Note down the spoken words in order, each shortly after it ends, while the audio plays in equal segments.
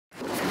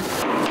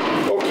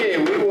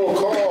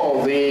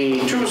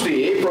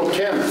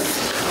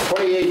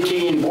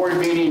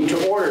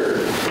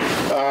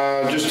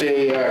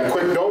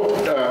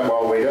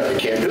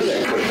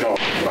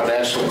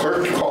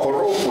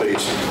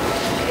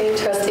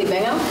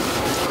Bingham.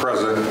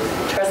 Present.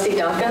 Trustee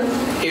Duncan.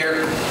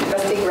 Here.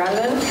 Trustee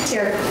Grundon.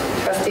 Here.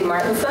 Trustee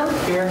Martenson.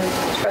 Here.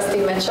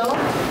 Trustee Mitchell.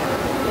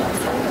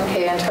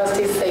 Okay, and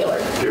Trustee Saylor.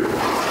 Here.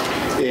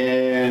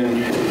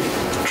 And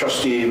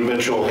Trustee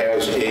Mitchell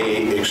has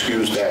a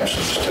excused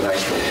absence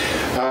tonight.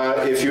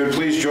 If you would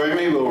please join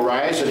me, we'll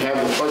rise and have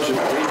the Pledge of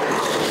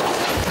Allegiance.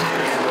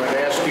 I'd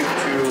ask you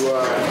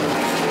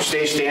to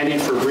stay standing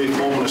for a brief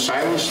moment of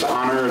silence to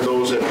honor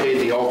those that paid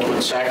the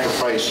ultimate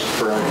sacrifice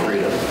for our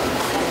freedom.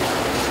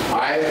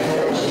 I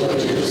pledge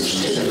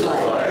allegiance to the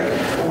flag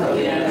of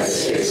the United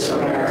States of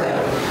America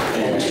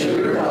and to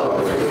the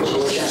republic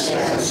for which it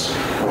stands,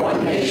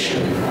 one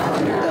nation,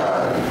 under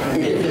God,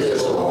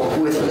 indivisible,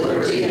 with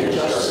liberty and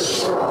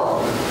justice for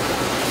all.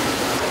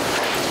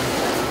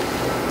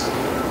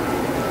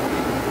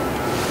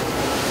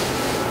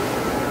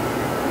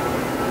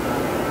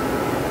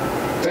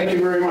 Thank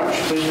you very much.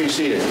 Please be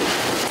seated.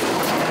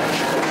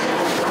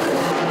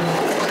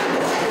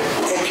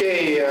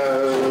 Okay,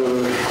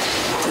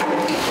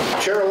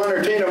 Chair will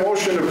entertain a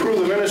motion to approve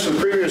the minutes of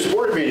the previous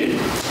board meeting.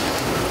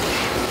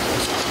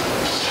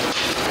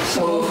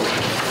 So moved.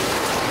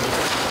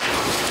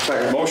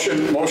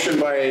 Motion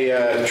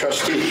by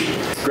Trustee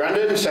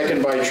Grundon,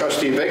 second by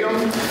Trustee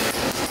Bingham.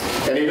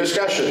 Any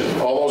discussion?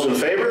 All those in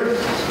favor?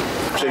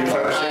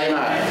 Signify by saying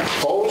aye.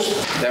 Opposed?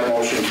 That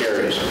motion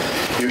carries.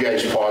 You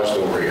guys paused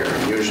over here.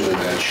 Usually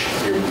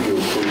that's you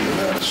approve the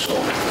minutes. So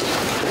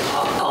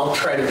I'll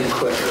try to be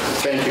quicker.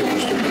 thank you,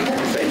 Mr.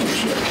 Thank you,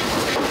 sir.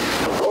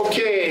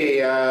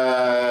 Okay.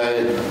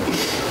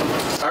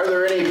 Are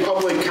there any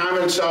public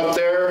comments out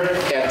there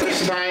at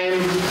this time,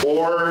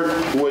 or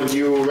would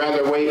you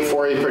rather wait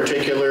for a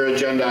particular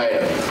agenda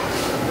item?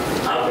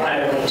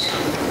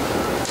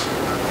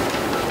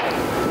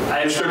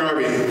 Mr.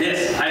 Norby.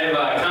 Yes, I have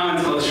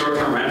comments about the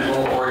short-term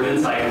rental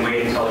ordinance. I can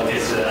wait until it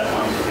gets to that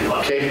point if you'd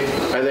like. Okay,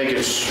 I think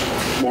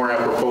it's more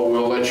apropos.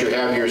 We'll let you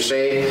have your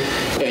say,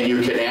 and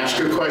you can ask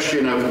a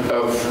question of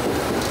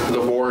the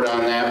board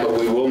on that, but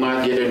we will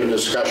not get into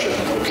discussion,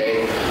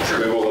 okay?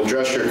 We will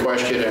address your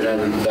question, and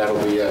then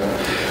that'll be it.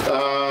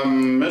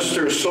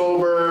 Mr.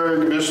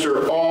 Solberg,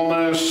 Mr.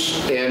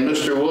 Allness, and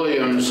Mr.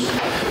 Williams,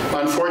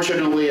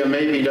 unfortunately, a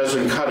maybe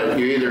doesn't cut it.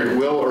 You either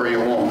will or you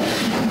won't.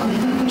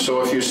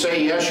 So if you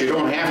say yes, you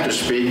don't have to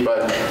speak,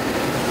 but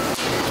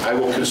I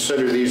will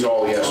consider these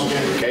all yes,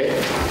 okay?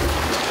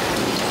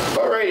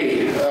 All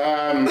righty.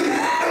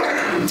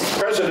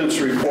 President's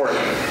report.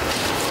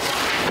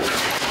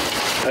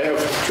 I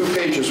have 2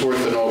 pages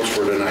worth of notes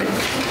for tonight.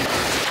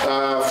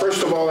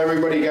 First of all,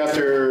 everybody got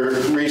their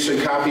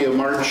recent copy of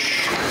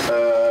March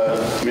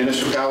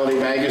Municipality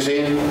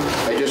Magazine.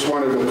 I just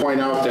wanted to point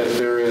out that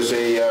there is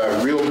a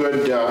real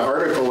good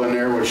article in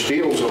there which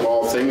deals, of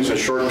all things, with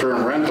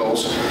short-term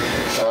rentals.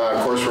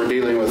 Of course, we're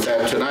dealing with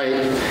that tonight.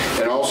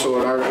 And also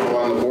an article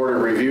on the Board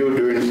of Review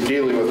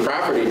dealing with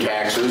property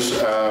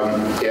taxes.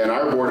 And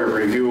our Board of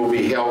Review will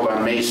be held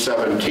on May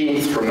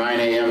 17th from 9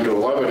 a.m. to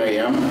 11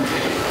 a.m.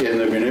 in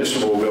the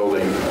municipal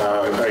building.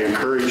 I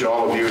encourage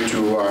all of you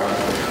to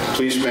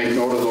please make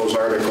note of those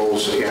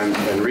articles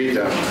and read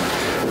them.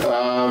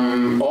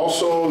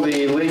 Also,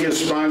 the league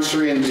is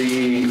sponsoring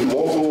the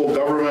Local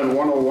Government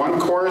 101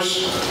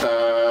 course.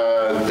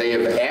 They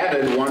have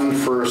added one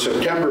for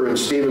September in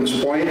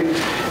Stevens Point.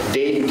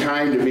 Date and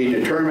time to be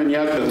determined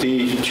yet, but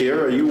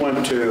Tiara, you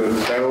went to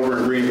that over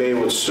in Green Bay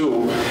with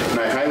Sue, and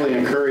I highly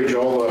encourage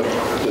all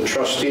the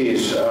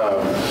trustees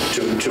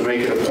to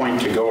make it a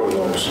point to go to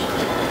those.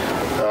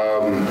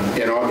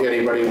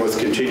 Anybody with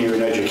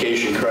continuing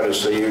education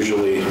credits, they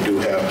usually do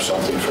have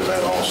something for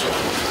that also.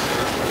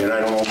 And I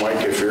don't know,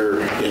 Mike, if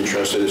you're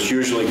interested. It's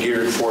usually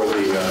geared for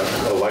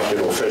the elected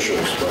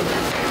officials, but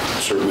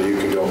certainly you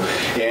can go.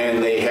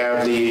 And they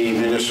have the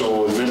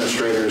Municipal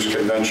Administrators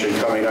Convention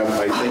coming up.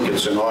 I think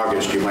it's in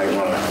August. You might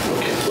want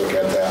to look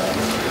at that.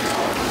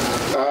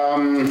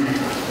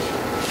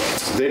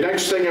 The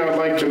next thing I would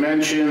like to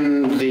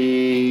mention,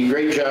 the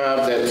great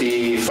job that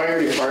the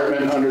fire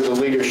department under the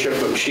leadership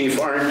of Chief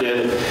Arndt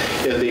did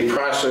in the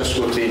process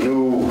with the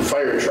new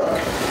fire truck.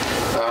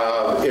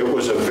 It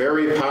was a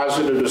very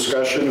positive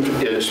discussion,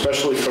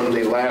 especially from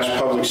the last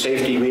public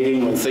safety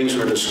meeting when things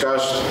were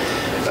discussed.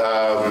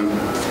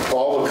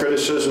 All the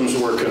criticisms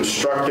were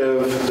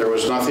constructive. There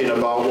was nothing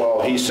about,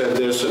 well, he said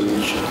this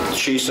and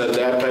she said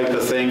that type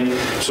of thing.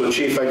 So,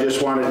 Chief, I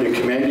just wanted to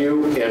commend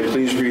you, and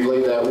please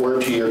relay that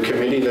word to your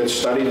committee that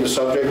studied the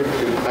subject.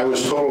 I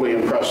was totally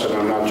impressed, and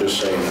I'm not just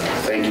saying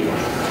that. Thank you.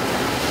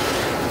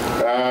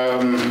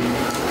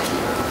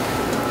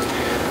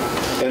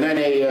 And then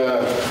a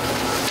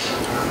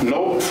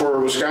note for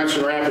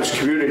Wisconsin Rapids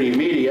Community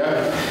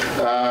Media.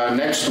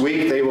 Next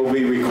week they will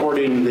be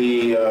recording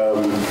the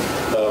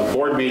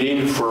board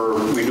meeting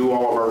we do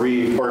all of our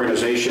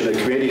reorganization of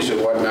committees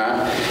and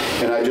whatnot.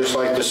 And I'd just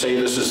like to say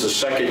this is the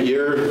second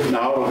year.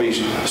 Now it'll be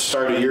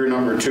start of year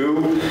number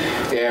 2.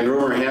 And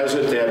rumor has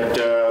it that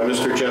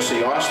Mr.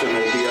 Jesse Austin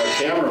will be our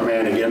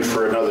cameraman again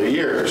for another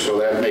year. So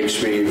that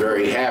makes me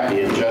very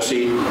happy. And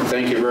Jesse,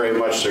 thank you very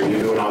much, sir. You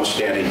do an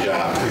outstanding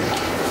job.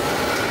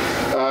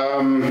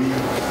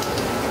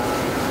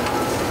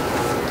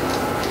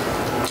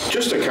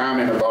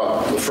 comment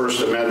about the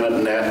First Amendment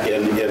and that,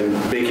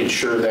 and making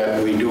sure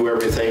that we do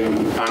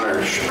everything on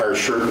our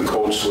shirt and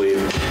coat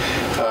sleeve.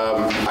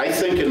 I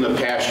think in the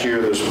past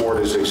year, this board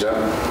has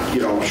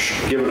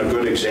given a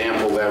good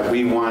example that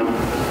we want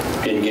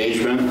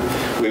engagement,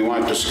 we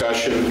want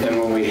discussion, and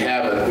when we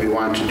have it, we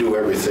want to do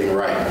everything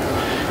right.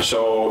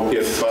 So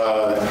if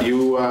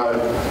you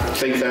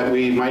think that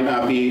we might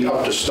not be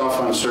up to stuff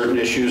on certain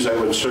issues, I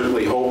would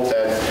certainly hope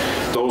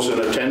that those in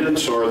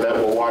attendance or that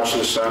will watch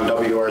this on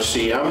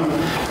WRCM,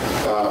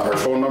 our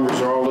phone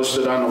numbers are all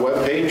listed on the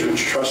webpage,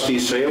 which Trustee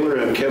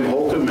Saylor and Kim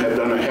Holcomb have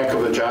done a heck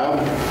of a job.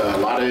 A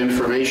lot of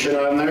information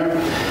on there,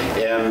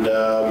 and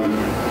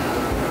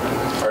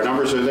our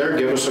numbers are there.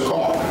 Give us a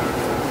call.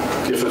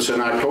 If it's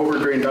in October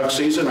during duck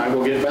season, I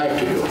will get back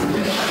to you.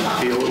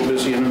 Be a little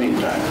busy in the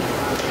meantime.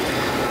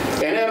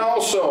 And then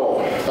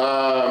also,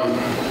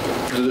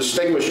 the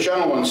distinguished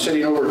gentleman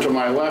sitting over to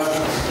my left,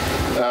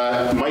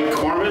 Mike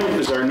Kornmann,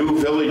 is our new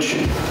village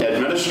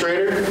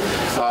administrator.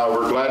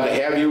 We're glad to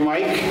have you,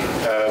 Mike.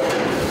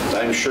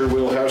 I'm sure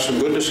we'll have some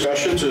good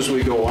discussions as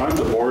we go on,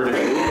 the board and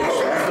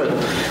stuff.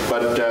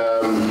 But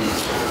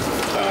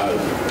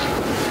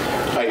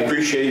I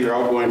appreciate your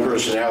outgoing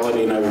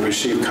personality, and I've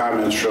received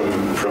comments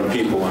from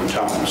people in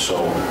town,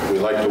 so we'd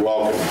like to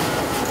welcome you.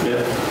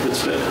 Yeah,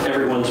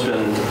 everyone's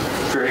been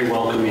very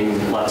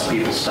welcoming, lots of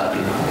people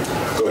stopping by.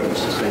 Good.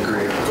 It's been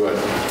great. Good.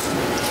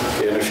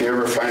 And if you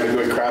ever find a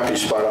good crappie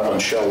spot up on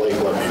Shell Lake,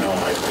 let me know.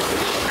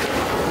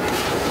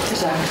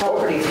 There's a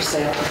property for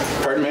sale.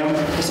 Pardon, ma'am?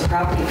 There's a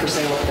property for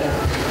sale up there.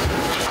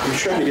 You're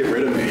trying to get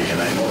rid of me,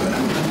 and I know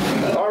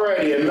that. All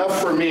righty, enough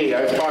for me.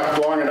 I've talked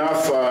long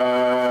enough.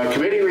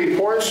 Committee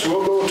reports.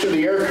 We'll go to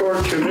the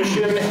Airport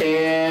Commission,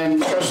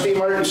 and Trustee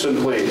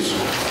Martinson, please.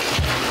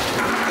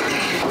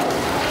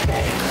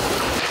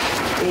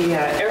 The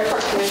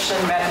Airport Commission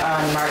met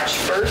on March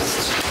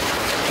 1st,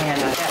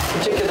 and at that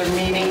particular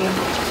meeting,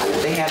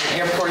 they had an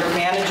airport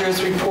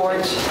manager's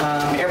report.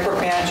 Airport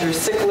Manager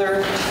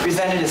Sickler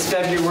presented his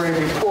February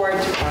report.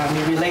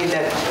 He relayed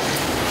that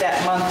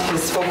month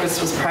his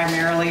focus was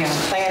primarily on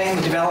planning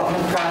the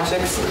development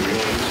projects.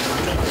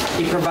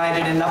 He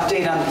provided an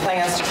update on the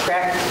plans to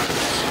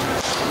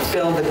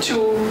build the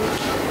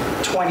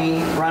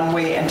 220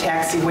 runway and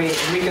taxiway,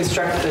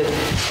 reconstruct the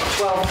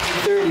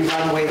 12-30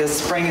 runway this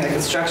spring, and the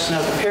construction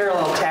of the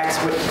parallel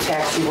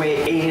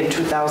taxiway 8 in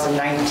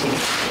 2019.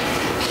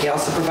 He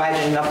also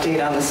provided an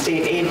update on the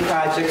state aid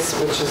projects,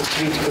 which is to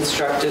be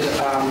constructed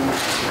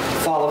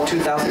fall of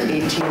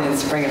 2018 and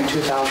spring of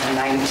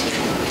 2019.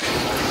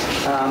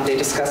 They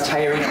discussed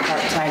hiring a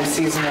part-time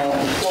seasonal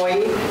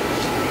employee.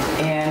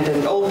 And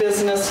in old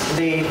business,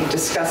 they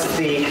discussed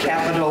the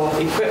capital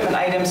equipment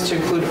items to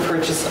include a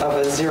purchase of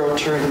a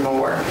zero-turn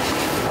mower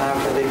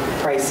for the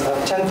price of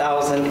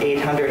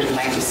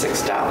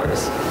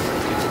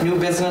 $10,896. New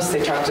business,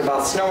 they talked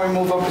about snow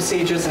removal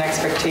procedures and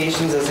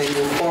expectations as they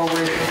move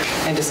forward,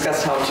 and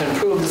discussed how to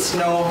improve the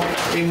snow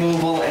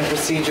removal and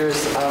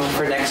procedures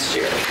for next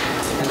year.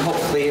 And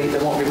hopefully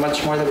there won't be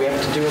much more that we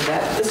have to do with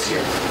that this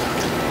year.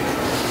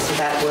 So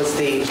that was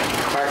the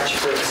March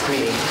 1st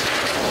meeting.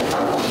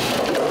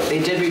 They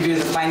did review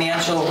the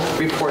financial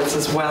reports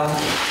as well.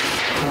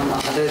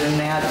 Other than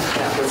that,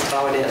 that was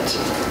about it.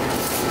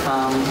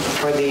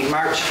 For the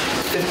March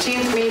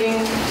 15th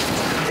meeting,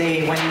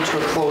 they went into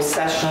a closed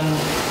session,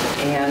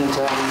 and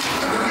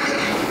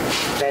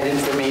that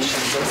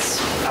information was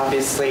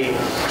obviously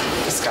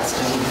discussed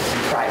in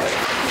private.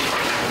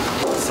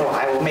 So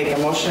I will make a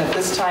motion at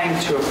this time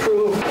to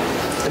approve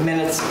the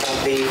minutes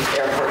of the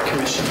Airport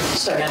Commission.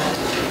 Second.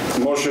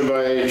 Motion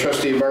by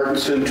Trustee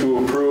Martinson to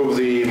approve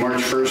the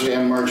March 1st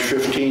and March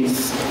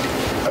 15th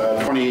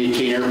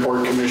 2018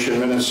 Airport Commission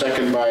minutes,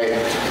 second by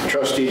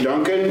Trustee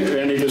Duncan.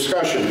 Any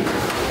discussion?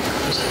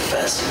 Was it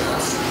fast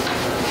enough?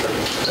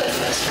 Was that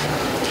fast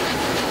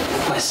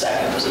enough? My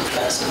second, was it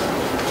fast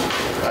enough?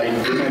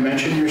 Didn't I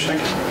mention your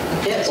second?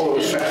 Yes. Oh, it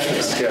was fast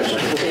enough, yes.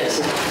 Yes.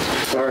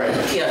 All right.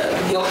 Yeah,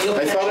 you'll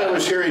I thought I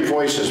was hearing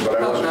voices,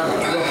 but I wasn't.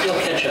 No,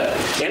 you'll catch up.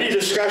 Any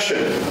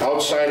discussion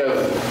outside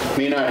of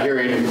me not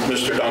hearing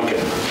Mr.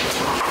 Duncan?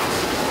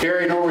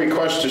 Hearing no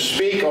request to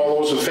speak, all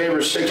those in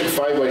favor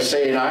signify by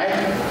saying aye.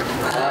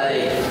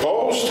 Aye.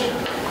 Opposed?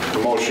 The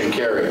motion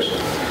carries.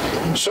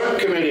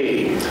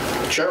 Subcommittee,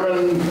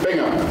 Chairman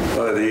Bingham.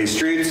 The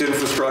Streets,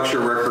 Infrastructure,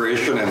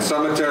 Recreation, and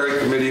Cemetery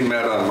Committee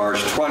met on March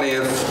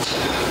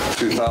 20th,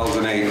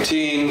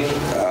 2018.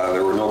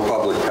 There were no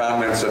public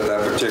comments at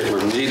that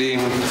particular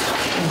meeting.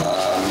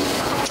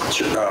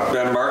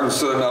 Ben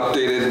Martinson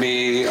updated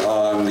me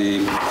on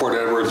the Port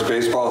Edwards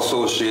Baseball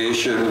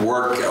Association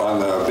work on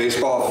the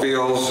baseball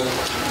fields,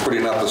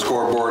 putting up a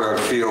scoreboard on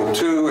Field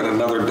 2 and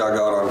another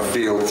dugout on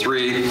Field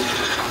 3.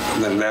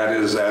 And then that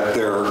is at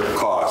their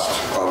cost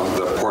of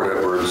the Port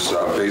Edwards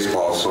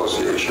Baseball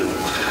Association.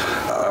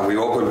 We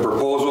opened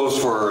proposals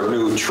for a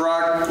new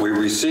truck. We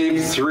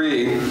received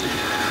 3.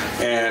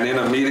 And in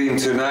a meeting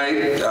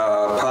tonight,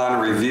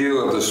 upon review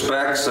of the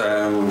specs,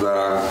 and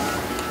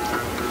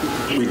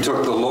we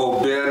took the low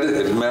bid.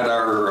 It met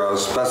our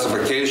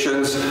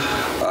specifications.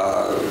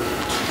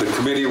 The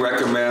committee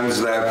recommends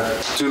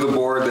that to the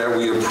board that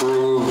we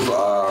approve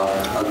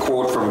a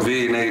quote from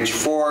V&H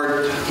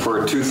Ford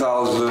for a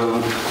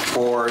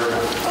 2004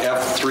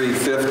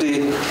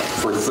 F-350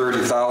 for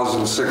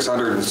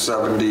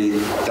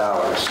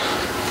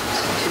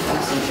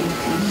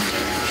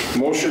 $30,670.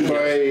 Motion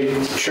by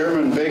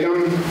Chairman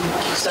Bingham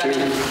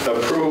to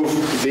approve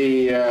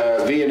the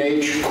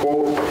V&H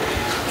quote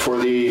for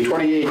the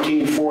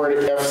 2018 Ford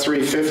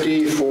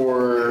F-350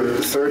 for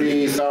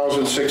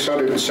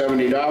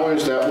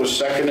 $30,670. That was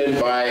seconded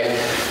by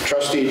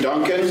Trustee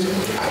Duncan.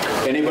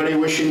 Anybody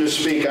wishing to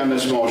speak on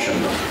this motion?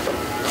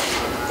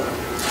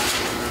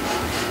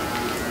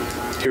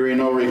 Hearing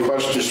no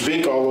request to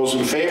speak, all those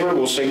in favor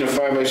will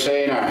signify by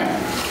saying aye.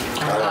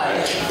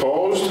 Aye.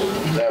 Opposed?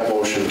 That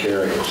motion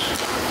carries.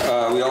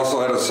 We also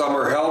had a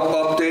summer help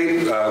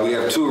update. We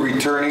have 2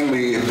 returning.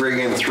 We bring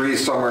in 3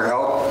 summer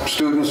help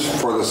students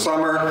for the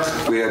summer.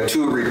 We had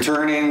 2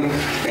 returning,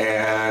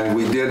 and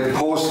we did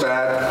post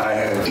that. I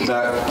have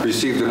not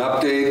received an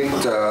update.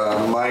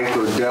 Mike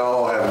or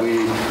Dell, have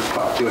we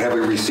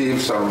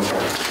received some?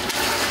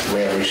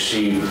 We have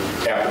received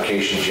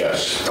applications,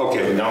 yes.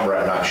 Okay. The number,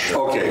 I'm not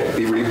sure. Okay,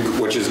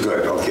 which is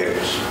good. Okay,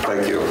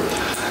 thank you.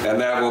 And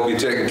that will be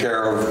taken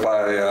care of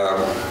by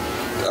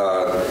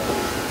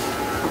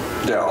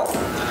Dell.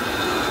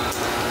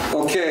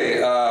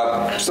 Okay,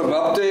 some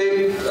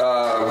update.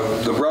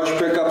 The brush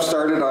pickup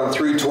started on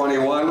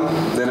 3/21.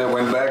 Then it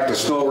went back to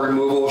snow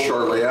removal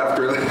shortly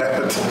after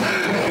that.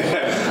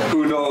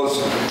 Who knows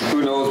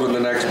when the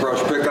next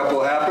brush pickup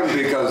will happen,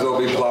 because they'll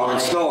be plowing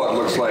snow, it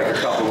looks like, a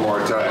couple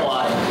more times.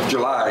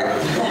 July.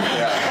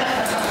 Yeah.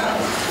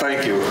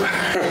 Thank you.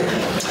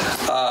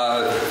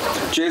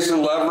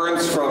 Jason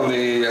Leverance from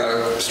the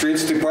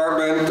Streets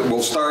Department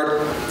will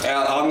start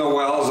on the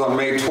wells on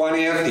May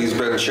 20th. He's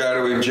been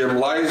shadowing Jim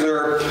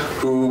Leiser,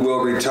 who will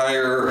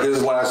retire.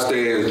 His last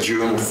day is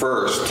June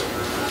 1st.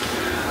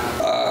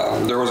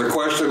 There was a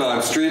question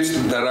on streets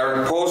that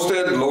aren't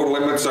posted. Load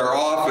limits are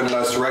off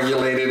unless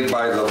regulated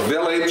by the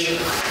village.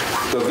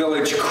 The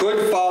village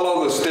could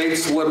follow the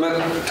state's limit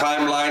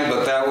timeline,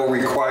 but that will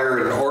require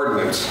an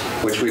ordinance,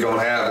 which we don't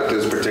have at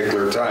this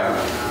particular time.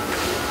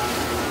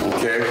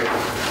 Okay?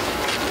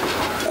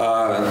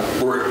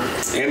 We're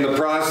in the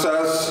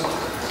process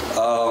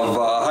of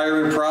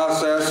hiring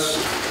process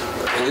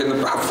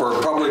for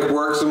a public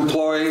works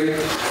employee.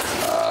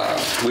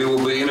 We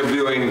will be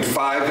interviewing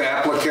 5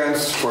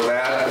 applicants for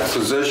that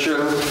position.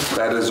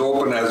 That is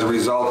open as a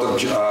result of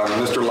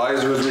Mr.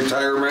 Leiser's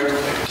retirement.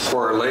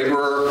 For a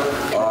laborer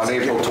on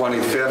April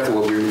 25th,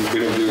 we'll be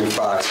interviewing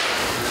 5.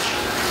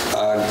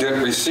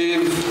 Didn't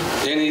receive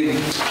any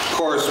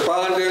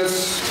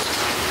correspondence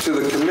to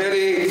the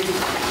committee.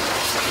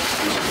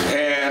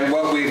 And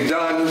what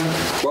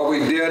we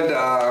did,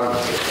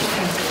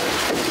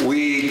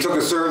 we took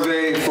a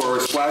survey for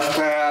splash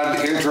pad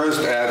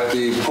interest at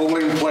the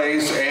polling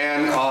place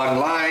and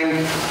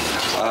online.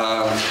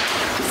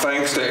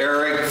 Thanks to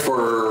Eric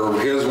for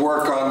his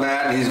work on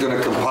that. He's going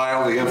to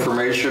compile the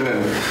information,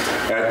 and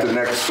at the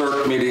next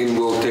CERC meeting,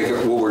 we'll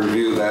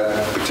review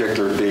that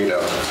particular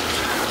data.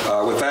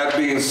 With that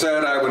being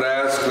said, I would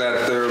ask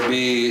that there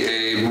be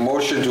a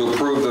motion to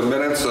approve the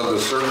minutes of the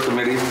CERC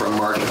committee from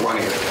March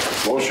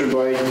 20th. Motion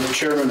by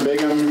Chairman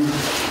Bingham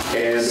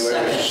and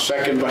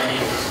second by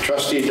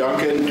Trustee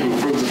Duncan to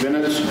approve the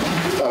minutes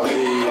of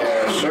the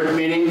CERC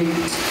meeting.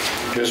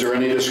 Is there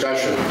any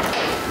discussion?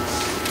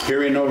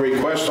 Hearing no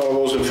request, all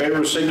those in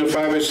favor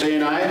signify by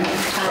saying aye.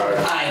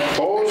 Aye.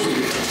 Opposed?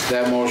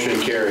 That motion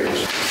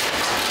carries.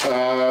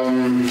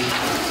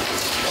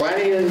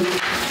 Planning and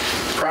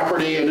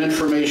Property and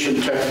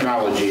Information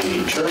Technology,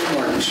 Chairman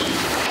Martinson.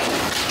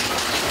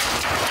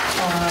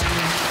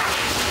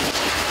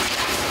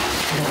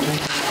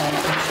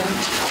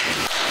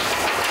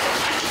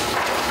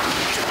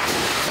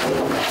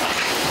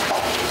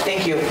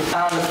 Thank you.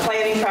 The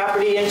Planning,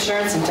 Property,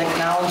 Insurance, and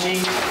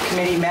Technology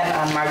Committee met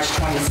on March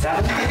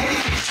 27th.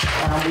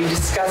 We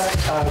discussed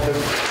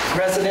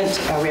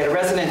we had a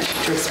resident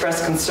to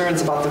express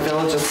concerns about the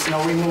village's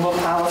snow removal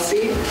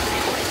policy.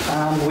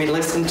 We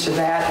listened to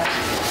that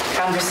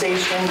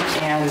conversation,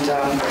 and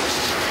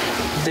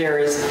there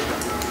is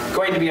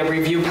going to be a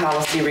review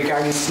policy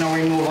regarding snow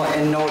removal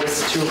and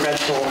notice to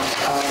rental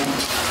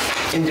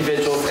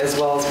individuals as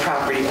well as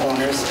property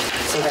owners.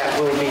 So that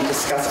will be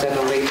discussed at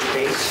a later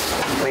date,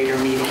 later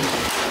meeting.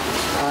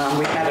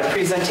 We had a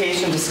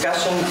presentation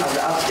discussion of the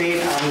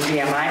update on the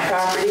BMI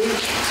property.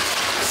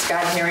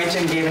 Scott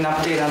Harrington gave an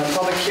update on the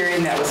public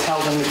hearing that was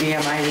held on the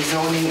BMI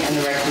rezoning, and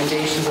the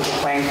recommendations of the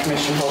Plan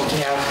Commission hope to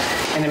have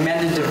an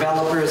amended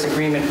developers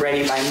agreement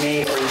ready by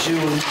May or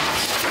June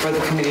for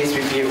the committee's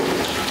review.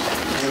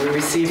 And we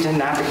received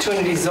an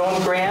opportunity zone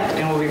grant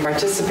and will be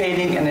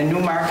participating in a new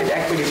market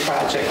equity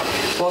project.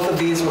 Both of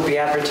these will be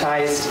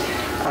advertised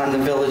on the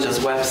village's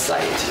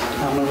website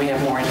when we have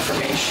more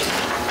information.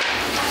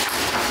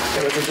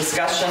 There was a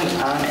discussion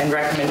and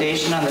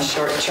recommendation on the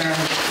short-term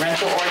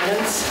rental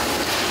ordinance.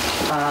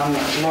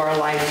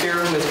 Lorelei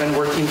Fear, who has been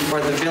working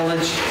for the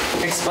village,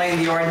 explained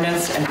the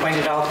ordinance and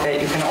pointed out that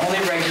you can only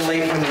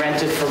regulate when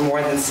rented for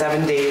more than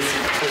 7 days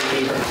per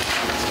year.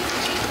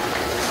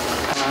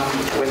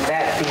 With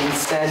that being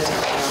said,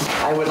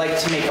 I would like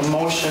to make a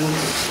motion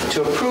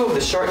to approve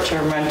the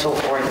short-term rental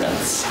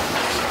ordinance.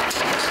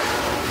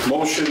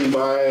 Motion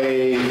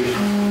by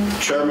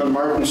Chairman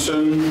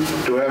Martinson.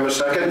 Do I have a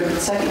second?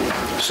 Second.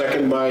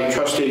 Second by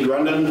Trustee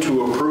Grundon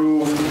to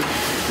approve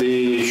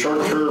the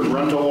short-term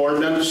rental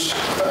ordinance.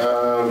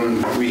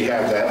 We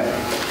have that.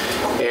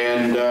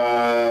 And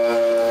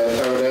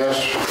I would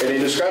ask, any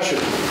discussion?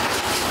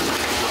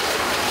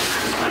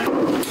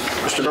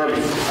 Mr.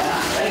 Garvey?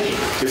 Thank you.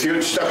 If you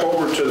would step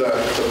over to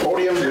the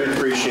podium, we'd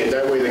appreciate it.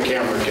 That way the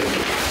camera can.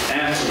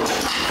 Absolutely.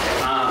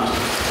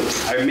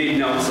 I made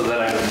notes so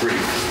that I'm brief,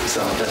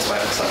 so that's why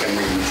it looks like I'm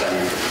reading this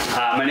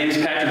out. My name is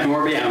Patrick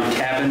Norby. I'm a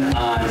cabin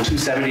on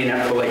 270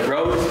 Nepco Lake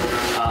Road.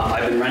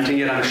 I've been renting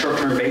it on a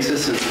short-term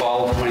basis since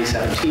fall of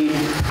 2017.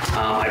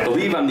 I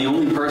believe I'm the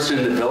only person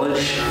in the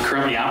village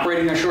currently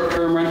operating a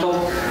short-term rental.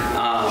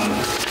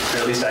 Or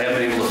at least I haven't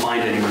been able to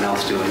find anyone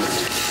else doing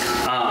it.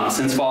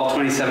 Since fall of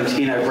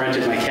 2017, I've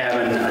rented my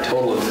cabin a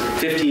total of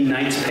 15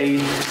 nights paid,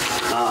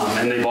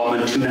 and they've all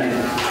been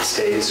 2-night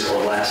stays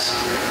or less.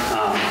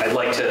 I'd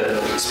like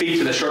to speak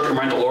to the short-term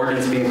rental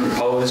ordinance being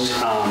proposed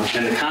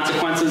and the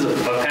consequences of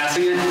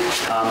passing it.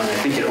 And I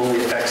think it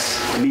only affects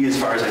me as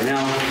far as I know.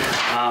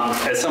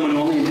 As someone who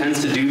only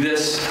intends to do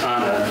this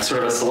on a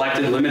sort of a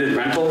selected limited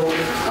rental,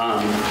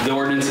 the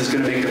ordinance is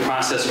going to make the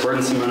process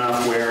burdensome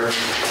enough where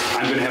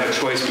I'm going to have a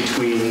choice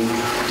between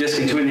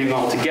discontinuing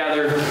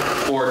altogether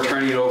or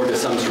turning it over to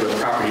some sort of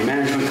property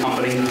management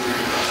company.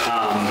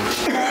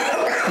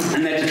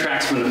 And that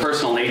detracts from the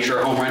personal nature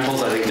of home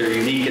rentals. I think they're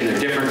unique and they're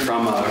different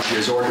from a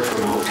resort or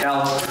from a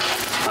hotel.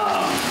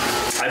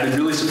 I've been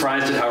really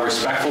surprised at how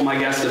respectful my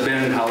guests have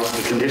been and how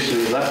the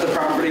condition they left the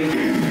property.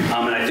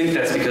 And I think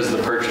that's because of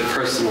the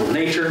personal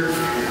nature.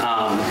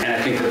 And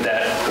I think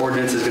that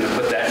ordinance is going to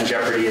put that in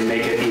jeopardy and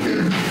make it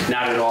either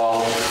not at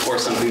all or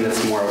something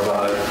that's more of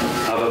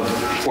a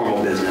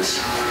formal business.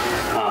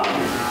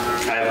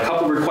 I have a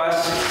couple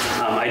requests.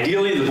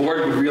 Ideally, the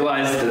board would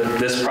realize that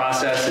this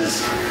process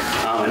is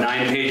a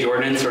 9-page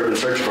ordinance sort of in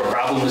search of a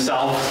problem to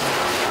solve.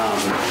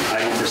 I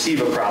don't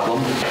perceive a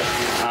problem.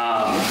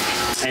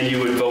 And you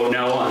would vote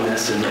no on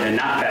this and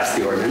not pass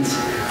the ordinance.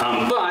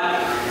 But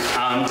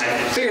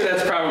I figure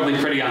that's probably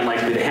pretty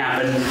unlikely to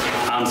happen.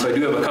 So I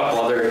do have a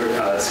couple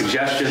other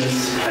suggestions.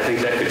 I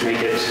think that could make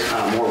it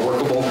more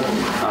workable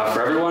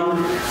for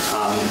everyone.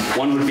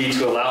 One would be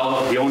to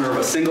allow the owner of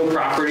a single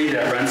property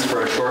that rents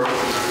for a short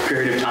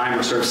period of time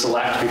or sort of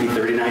select, maybe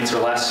 30 nights or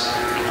less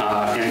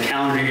in a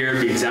calendar year,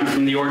 be exempt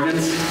from the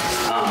ordinance.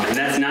 And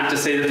that's not to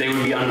say that they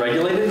would be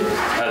unregulated.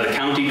 The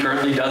county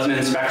currently does an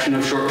inspection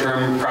of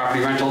short-term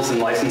property rentals and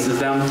licenses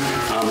them.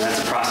 That's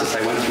a process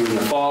I went through in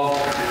the fall,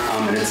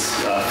 and it's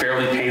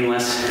fairly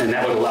painless, and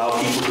that would allow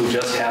people who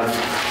just have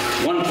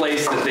one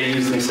place that they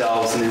use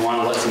themselves and they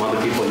want to let some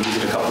other people use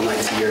it a couple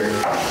nights a year,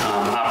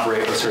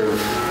 operate with sort of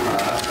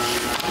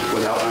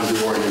without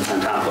undue ordinance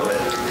on top of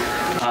it.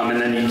 And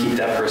then you keep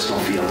that personal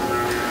feel.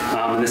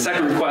 And the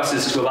second request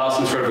is to allow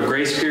some sort of a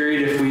grace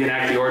period if we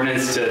enact the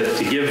ordinance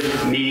to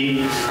give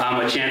me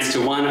a chance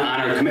to, one,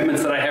 honor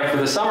commitments that I have for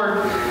the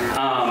summer,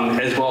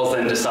 as well as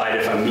then decide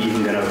if I'm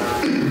even going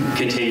to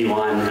continue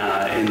on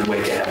in the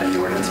wake of having the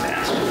ordinance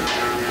passed.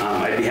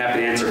 I'd be happy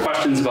to answer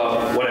questions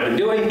about what I've been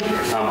doing.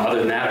 Other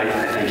than that, I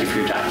thank you for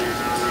your time.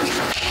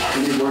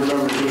 Any board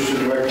members wish to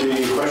direct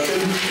a question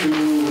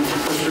to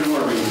Mr.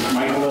 Norby?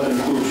 Michael, that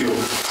includes you.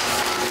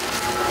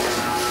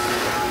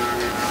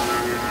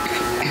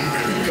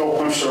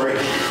 Oh, I'm sorry.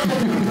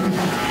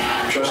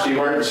 Trustee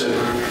Martinson.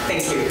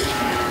 Thank you.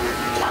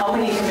 How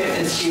many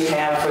commitments do you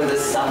have for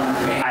this summer?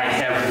 I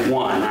have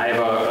one. I have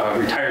a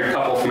retired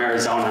couple from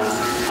Arizona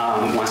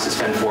wants to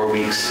spend 4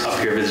 weeks up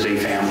here visiting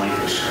family,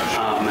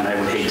 and I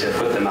would hate to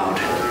put them out.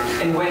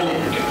 And when?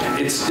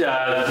 It's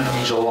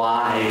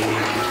July,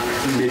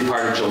 mid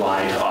part of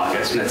July to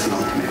August, and that's the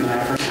only commitment I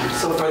have right now.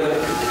 So for the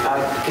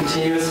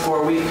continuous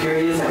 4-week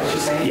period, is that what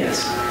you're saying?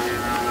 Yes.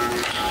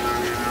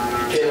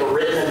 Do you have a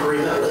written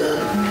agreement with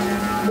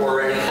them?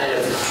 Or any kind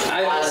of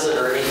deposit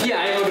or anything? Yeah,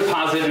 I have a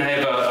deposit and I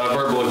have a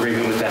verbal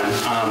agreement with them.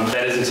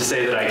 That isn't to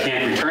say that I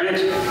can't return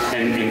it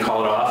and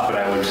call it off, but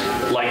I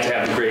would like to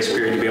have the grace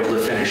period to be able to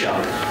finish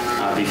up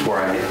before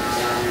I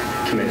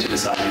commit to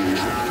deciding.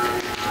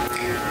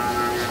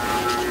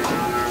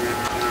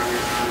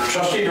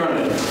 Trustee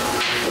Grundon.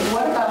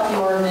 What about the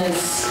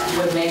ordinance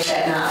would make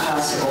that not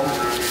possible,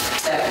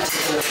 that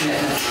particular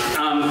commitment?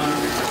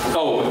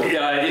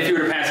 If you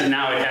were to pass it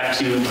now, I'd have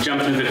to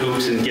jump through the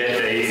hoops and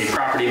get a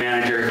property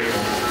manager,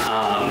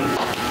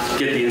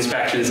 get the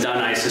inspections done.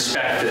 I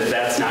suspect that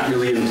that's not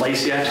really in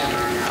place yet,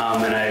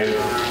 and I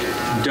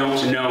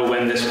don't know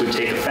when this would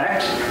take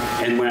effect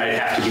and when I'd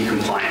have to be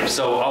compliant.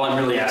 So all I'm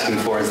really asking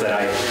for is that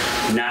I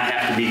not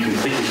have to be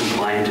completely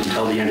compliant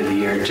until the end of the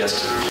year,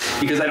 just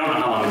because I don't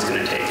know how long it's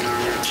going to take.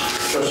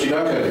 Trustee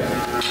Duncan?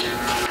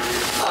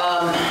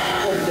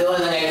 The only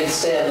thing I can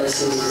say on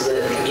this is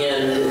that,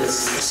 again, the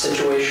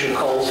situation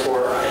calls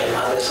for, I am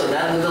obviously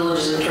not the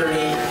village's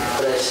attorney,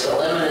 but I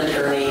still am an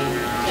attorney,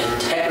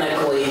 and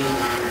technically,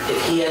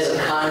 if he has a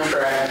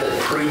contract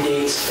that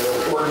predates the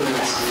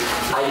ordinance,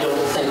 I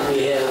don't think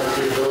we have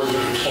the ability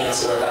to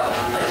cancel it out. I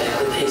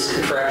think that his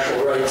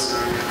contractual rights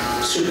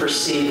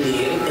supersede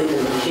the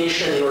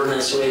implementation of the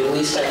ordinance, so we at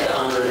least have to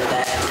honor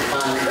that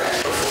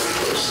contract before it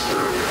goes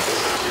through.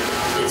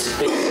 It's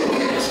basically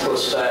ex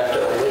post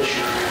facto, which,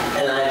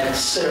 and I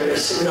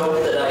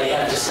note that I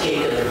have to take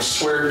and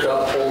swear to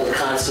uphold the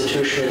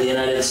Constitution of the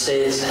United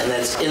States, and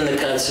that's in the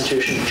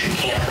Constitution that you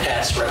can't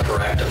pass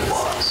retroactive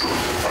laws.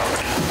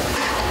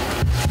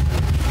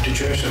 Did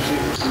you have something?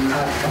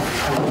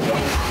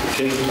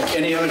 Okay.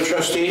 Any other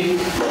trustee?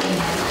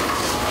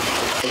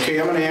 Okay,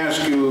 I'm going to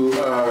ask you,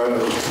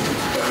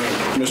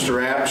 Mr.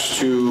 Apps,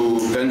 to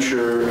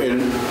venture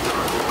in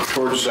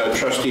towards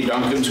Trustee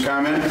Duncan's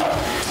comment.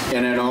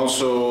 And then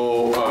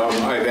also,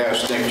 I've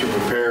asked Nick to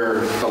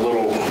prepare a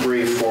little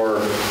brief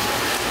for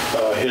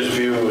his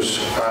views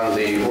on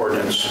the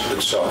ordinance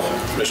itself.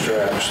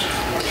 Mr. Apps.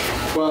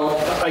 Well,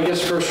 I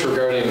guess first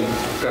regarding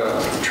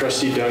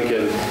Trustee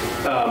Duncan,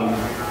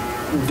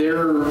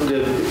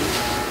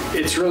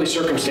 it's really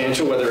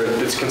circumstantial whether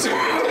it's considered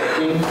a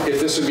taking. If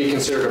this would be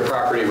considered a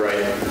property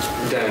right,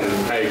 then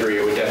I agree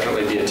it would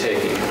definitely be a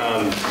taking.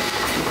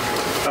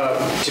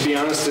 To be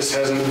honest, this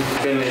hasn't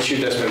been an issue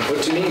that's been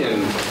put to me,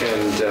 and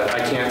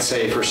I can't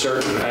say for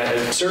certain.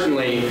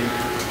 Certainly,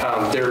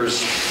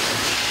 there's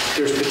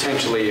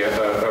potentially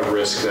a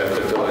risk that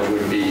the village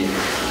would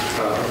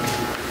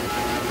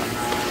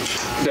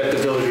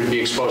be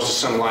exposed to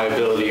some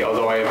liability,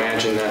 although I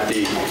imagine that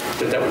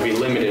that would be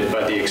limited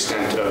by the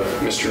extent of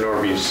Mr.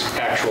 Norby's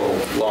actual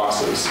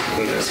losses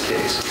in this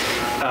case.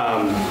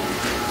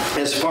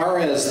 As far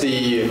as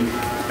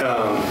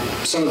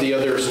some of the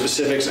other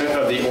specifics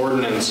of the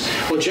ordinance,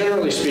 well,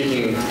 generally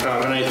speaking,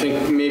 and I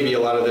think maybe a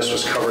lot of this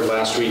was covered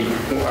last week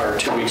or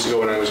 2 weeks ago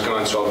when I was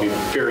gone, so I'll be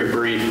very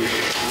brief.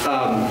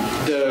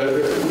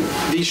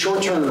 These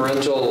short-term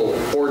rental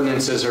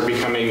ordinances are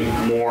becoming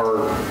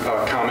more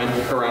common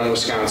around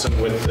Wisconsin,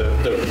 with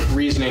the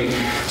reasoning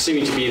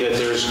seeming to be that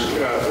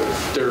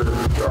there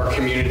are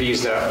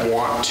communities that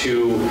want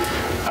to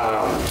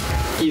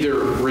either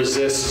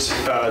resist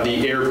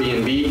the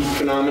Airbnb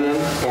phenomenon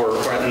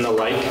and the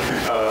like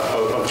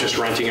of just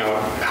renting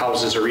out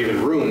houses or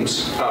even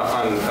rooms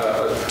on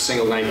a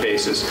single night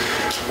basis,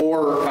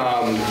 or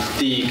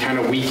the kind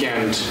of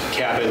weekend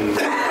cabin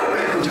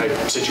type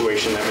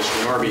situation that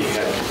Mr. Norby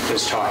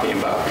is talking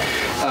about.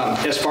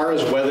 As far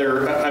as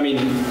whether, I mean,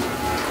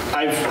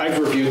 I've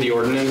reviewed the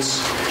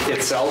ordinance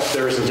itself.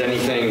 There isn't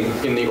anything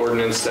in the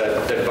ordinance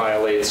that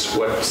violates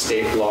what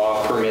state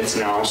law permits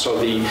now. So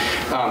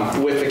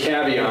with the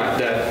caveat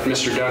that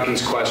Mr.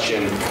 Duncan's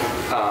question,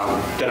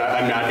 that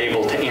I'm not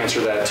able to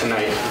answer that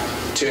tonight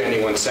to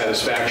anyone's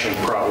satisfaction,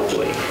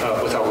 probably,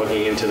 without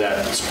looking into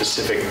that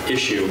specific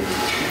issue.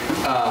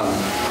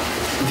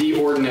 The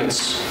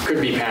ordinance could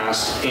be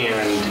passed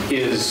and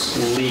is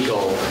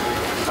legal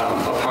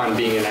upon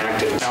being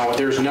enacted. Now,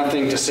 there's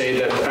nothing to say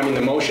that, I mean,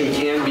 the motion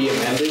can be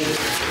amended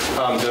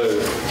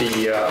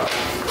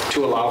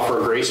to allow for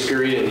a grace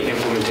period in the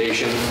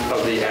implementation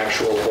of the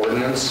actual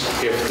ordinance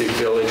if the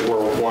village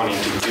were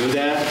wanting to do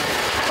that.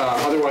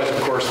 Otherwise,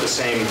 of course, the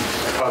same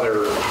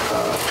other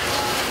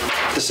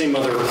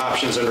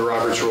options under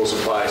Robert's rules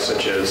apply,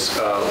 such as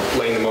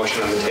laying the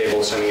motion on the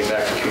table, sending it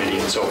back to committee,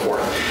 and so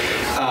forth.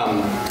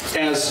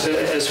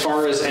 As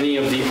far as any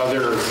of the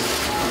other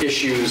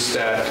issues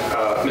that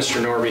Mr.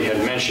 Norby had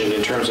mentioned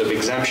in terms of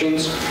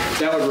exemptions,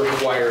 that would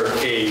require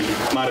a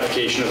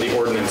modification of the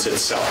ordinance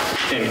itself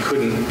and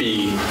couldn't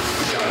be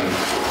done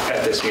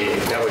at this meeting.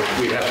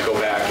 We'd have to go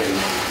back, and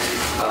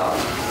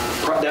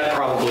that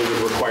probably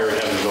would require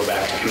it having to go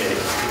back to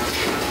committee.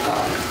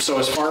 So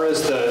as far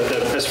as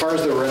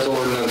the rental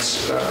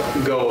ordinance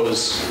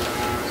goes,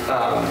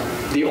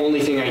 the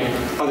only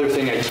other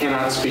thing I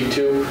cannot speak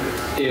to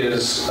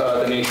is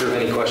the nature of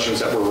any questions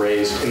that were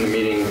raised in the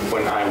meeting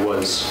when I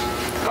was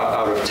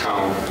out of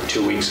town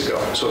 2 weeks ago.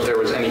 So if there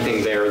was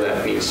anything there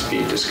that needs to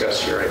be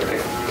discussed here, I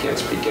can't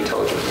speak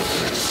intelligently.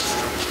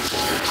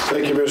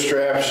 Thank you, Mr.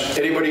 Apps.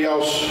 Anybody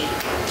else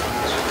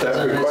that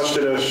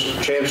requested a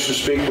chance to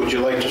speak? Would you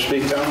like to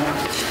speak now?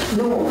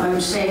 No, I'm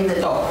saying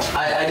that... Oh,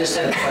 I just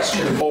had a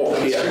question. Oh,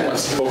 yeah.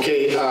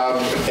 Okay,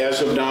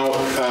 as of now,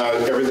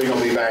 everything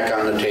will be back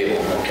on the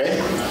table, okay?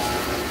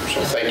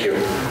 So thank you,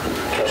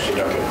 Trustee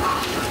Duncan.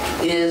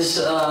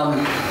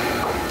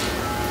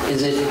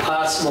 Is it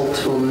possible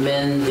to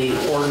amend the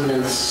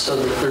ordinance so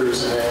that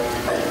there's a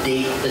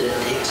date that it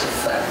takes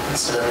effect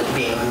instead of it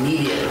being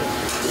immediate,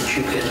 that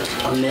you could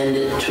amend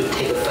it to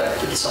take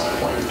effect at some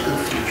point into the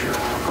future?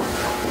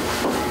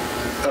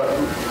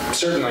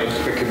 Certainly,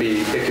 it could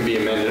be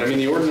amended. I mean,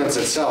 the ordinance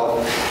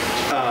itself,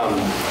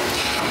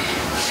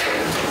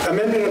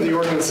 amendment of the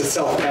ordinance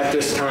itself at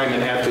this time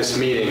and at this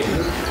meeting.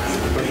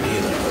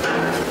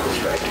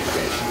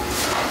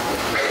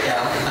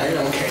 Yeah, I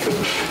don't care.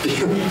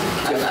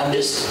 I'm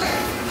just,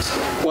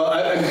 Well,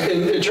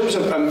 in terms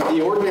of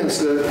the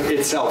ordinance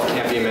itself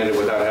can't be amended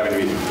without having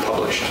to be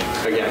published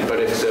again. But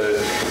if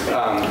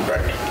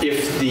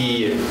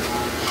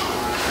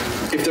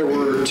there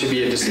were to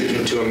be a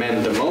decision to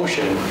amend the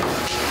motion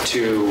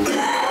to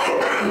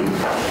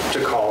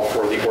call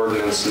for the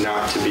ordinance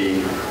not to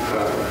be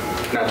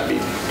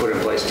put in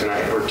place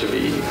tonight or to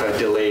be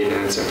delayed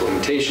in its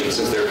implementation,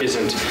 since there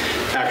isn't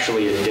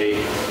actually a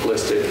date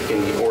listed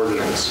in the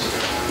ordinance.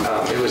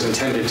 It was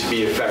intended to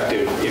be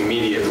effective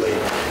immediately,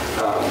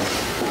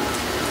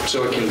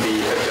 so it can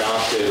be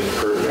adopted.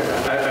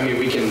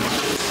 We can.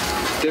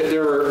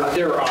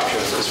 There are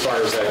options as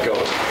far as that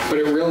goes, but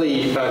it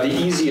really the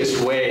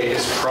easiest way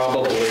is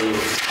probably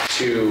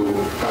to,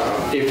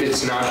 if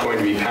it's not going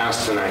to be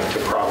passed tonight, to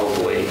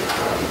probably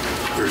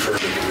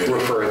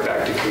refer it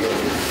back to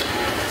committee.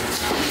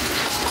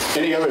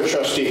 Any other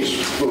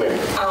trustees? Luann?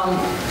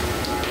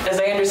 As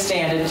I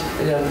understand it,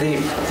 the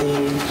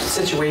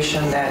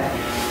situation that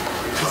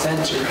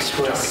presented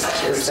to us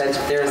is that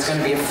there's going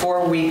to be a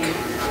 4-week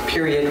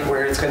period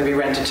where it's going to be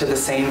rented to the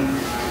same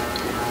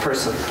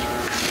person,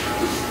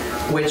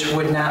 which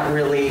would not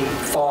really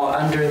fall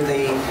under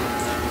the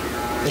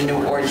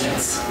new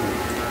ordinance.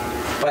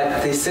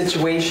 But the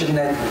situation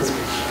that was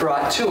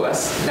brought to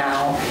us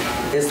now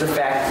is the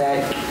fact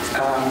that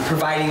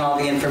providing all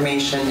the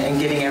information and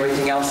getting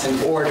everything else in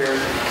order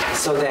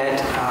so that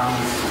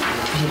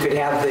he could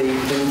have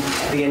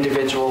the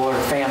individual or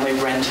family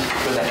rent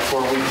for that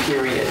 4-week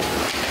period.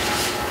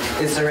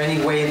 Is there any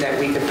way that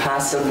we could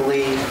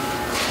possibly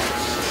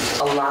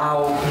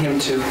allow him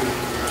to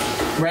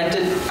rent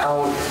it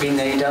out, being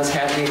that he does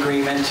have the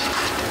agreement?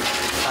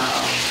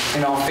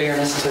 In all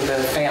fairness to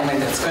the family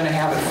that's going to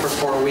have it for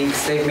 4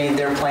 weeks, they've made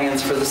their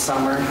plans for the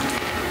summer.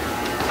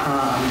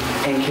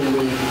 And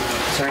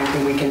is there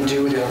anything we can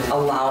do to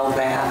allow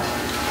that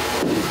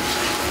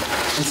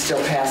and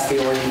still pass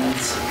the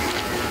ordinance?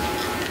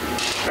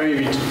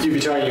 You'd be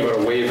talking about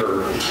a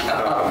waiver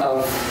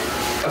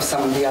Of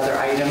some of the other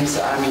items.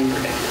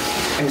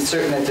 I'm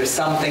certain that there's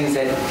some things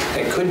that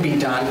could be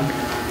done.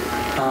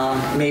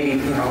 Maybe,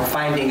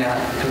 finding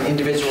an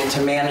individual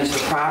to manage the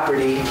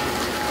property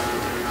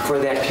for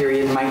that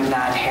period might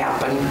not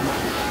happen.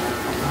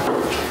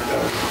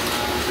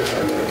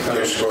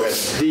 Yes, go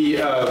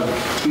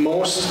ahead.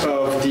 Most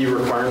of the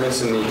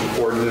requirements in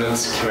the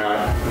ordinance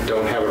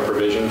don't have a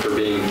provision for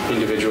being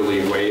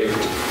individually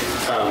waived,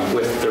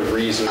 with the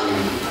reason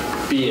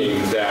being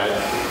that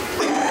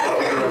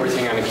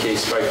everything on a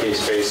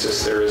case-by-case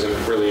basis, there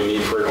isn't really a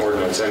need for an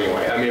ordinance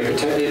anyway.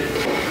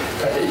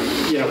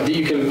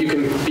 You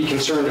can be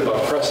concerned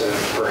about precedent,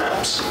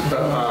 perhaps,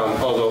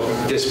 although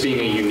this being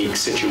a unique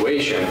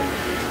situation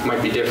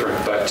might be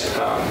different. But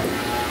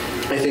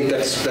I think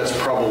that's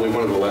probably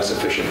one of the less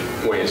efficient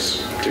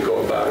ways to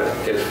go about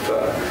it.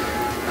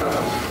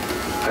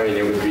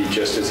 It would be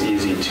just as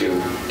easy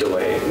to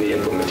delay the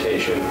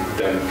implementation.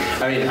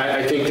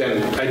 I think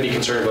then I'd be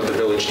concerned about the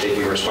village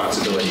taking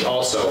responsibility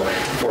also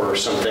for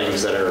some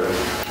things that are,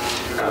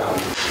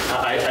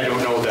 I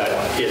don't know that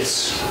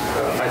it's,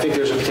 I think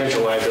there's a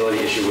potential liability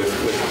issue with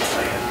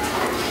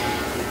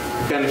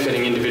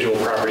benefiting individual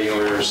property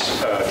owners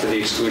to the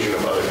exclusion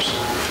of others.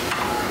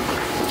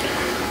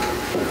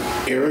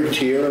 Eric,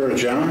 Tierra, or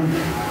John?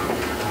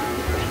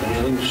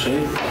 Anything to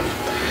say?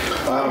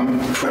 I'm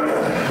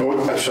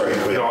sorry.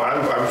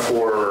 I'm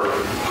for,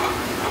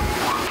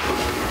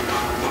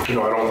 I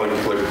don't like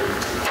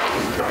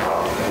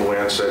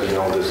Luann said,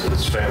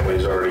 this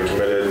family's already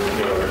committed,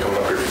 they're coming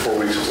up here for 4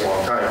 weeks, it's a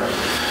long time.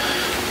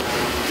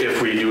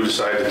 If we do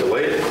decide to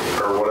delay it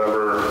or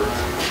whatever,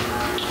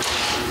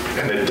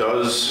 and it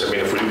does,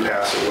 if we do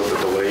pass it with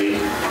a delay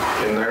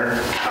in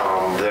there,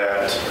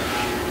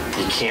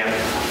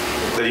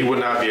 that he would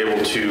not be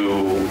able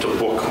to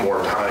book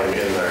more time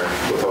in there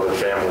with other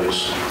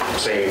families,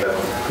 saying that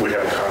we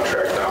have a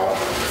contract now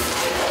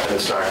and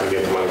it's not going to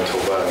get implemented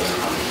until then.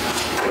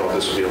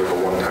 This would be like a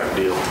one-time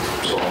deal.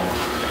 So,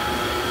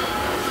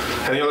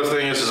 and the other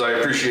thing is I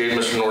appreciate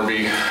Mr.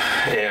 Nordby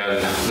and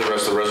the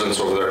rest of the residents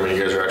over there.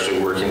 You guys are actually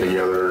working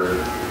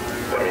together.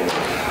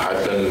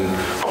 I've been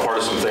a part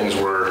of some things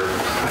where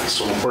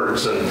some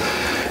words and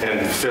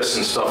fists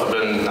and stuff have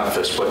been, not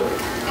fists, but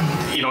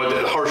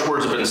the harsh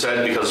words have been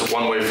said because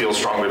one way feels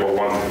strongly about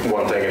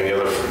one thing and the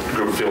other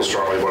group feels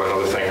strongly about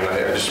another thing, and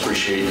I just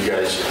appreciate you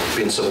guys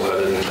being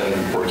civil-headed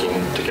and working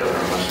together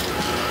on this.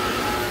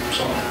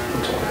 So,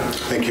 that's all I have.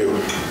 Thank you.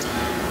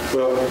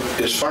 Well,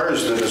 as far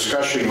as the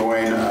discussion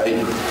going,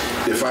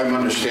 if I'm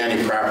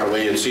understanding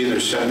properly, it's either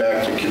sent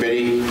back to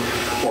committee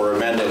or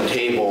amended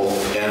table,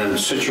 and in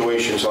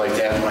situations like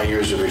that, in my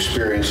years of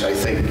experience, I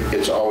think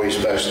it's always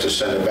best to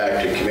send it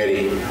back to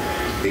committee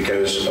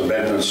because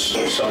amendments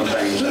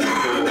sometimes are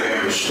poorly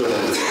understood.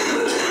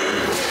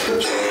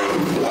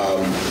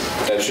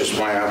 That's just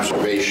my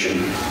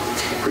observation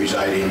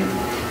presiding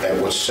at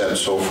what's said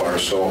so far.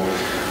 So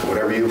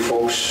whatever you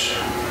folks,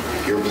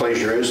 your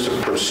pleasure is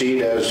to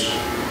proceed as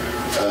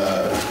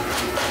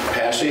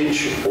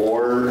passage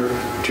or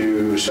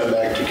to send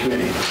back to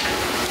committee.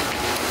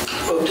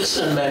 Well, move to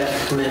send back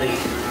to committee.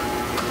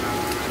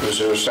 Is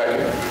there a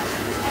second?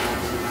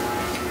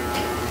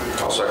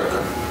 I'll second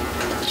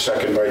that.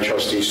 Second by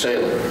trustee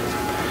Saylor.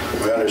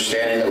 With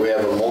understanding that we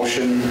have a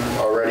motion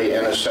already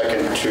and a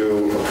second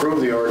to approve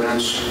the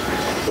ordinance,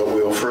 but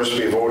we will first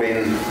be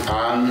voting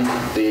on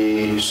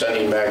the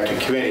sending back to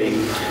committee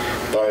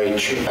by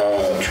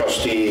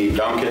trustee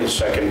Duncan,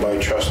 second by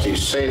trustee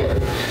Saylor.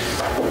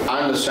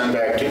 On the send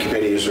back to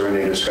committee, is there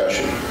any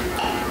discussion?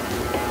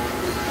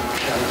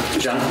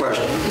 John,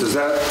 question. Does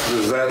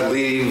that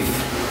leave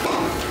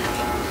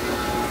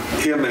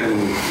him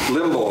in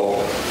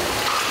limbo?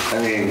 I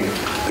mean,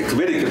 the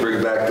committee could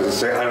bring back the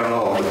same, I don't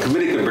know, the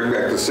committee could bring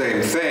back the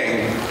same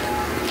thing,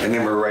 and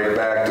then we're right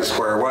back to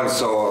square one.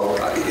 So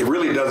it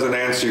really doesn't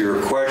answer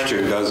your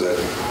question, does it?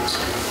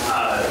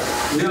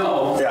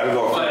 No. Yeah, I don't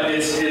know. But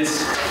it's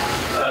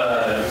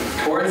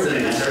towards the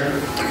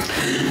answer.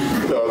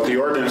 Well, the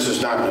ordinance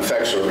is not in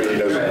effect, so it really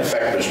doesn't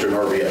affect Mr.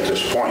 Norby at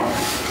this point.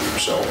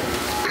 So.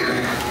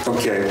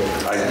 Okay,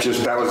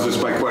 that was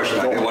just my question.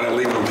 I didn't want to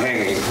leave him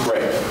hanging.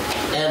 Right.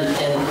 And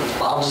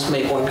I'll just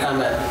make one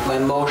comment. My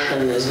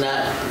motion is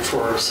not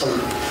for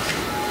some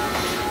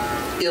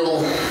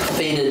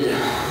ill-fated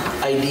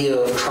idea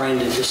of trying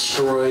to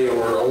destroy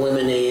or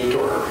eliminate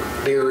or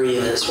bury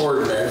this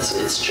ordinance.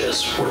 It's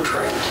just we're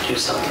trying to do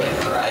something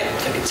where I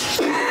think it's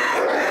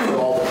for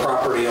all the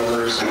property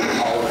owners and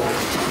all of the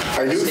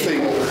I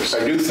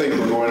do think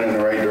we're going in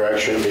the right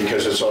direction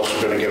because it's also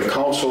going to give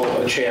council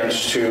a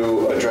chance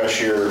to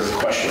address your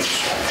questions.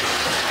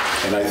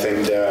 And I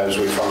think that as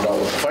we found out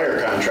with the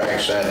fire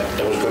contracts, that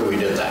it was good we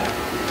did that.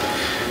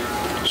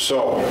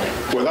 So,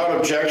 without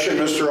objection,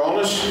 Mr.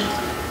 Olness?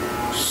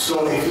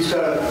 So if he's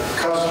got a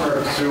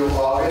customer through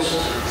August,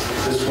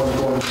 this one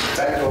going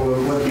back, or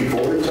would be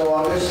voted till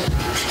August?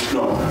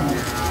 No.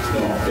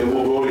 It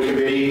will go to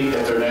committee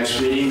at their next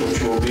meeting,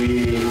 which will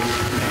be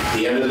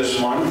the end of this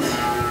month,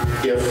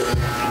 if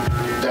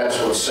that's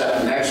what's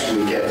set next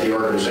week at the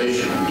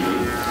organization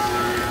meeting.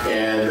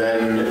 And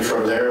then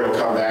from there, it'll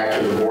come back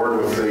to the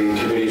board with the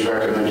committee's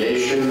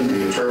recommendation,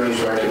 the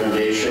attorney's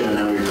recommendation, and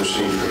then we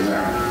proceed from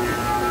there.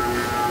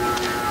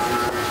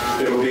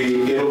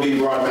 It'll be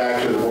brought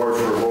back to the board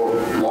for a vote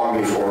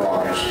long before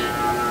August.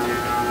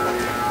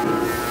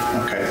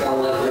 Okay. More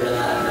likely than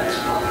that next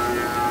month.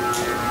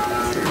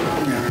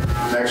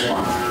 Next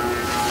month.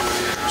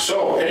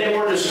 So, any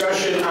more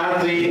discussion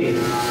on the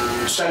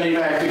sending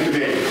back to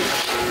committee?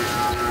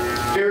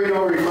 Hearing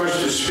no request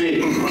to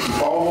speak.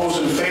 All those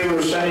in favor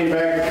of sending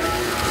back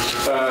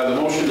the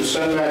motion to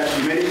send back to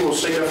committee will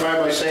signify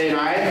by saying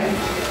aye.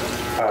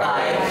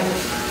 Aye.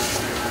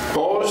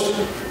 Opposed?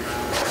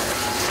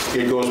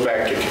 It goes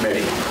back to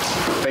committee.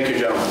 Thank you,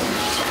 gentlemen.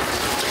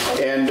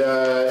 And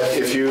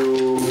if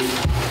you,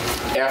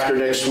 after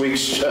next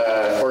week's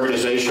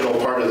organizational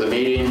part of the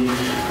meeting,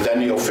 then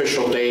the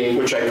official date,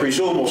 which I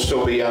presume will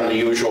still be on the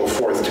usual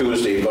fourth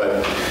Tuesday,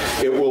 but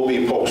it will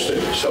be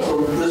posted. So,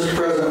 Mr.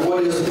 President,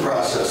 what is the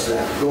process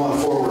then, going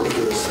forward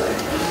for this thing?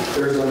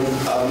 There's a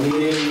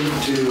meeting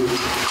to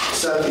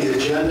set the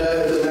agenda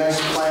at the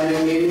next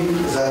planning meeting?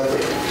 Is that the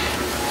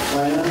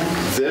plan?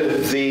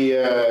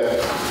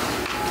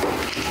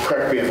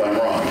 Correct me if I'm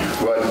wrong,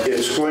 but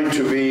it's going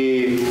to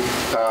be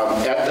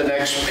at the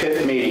next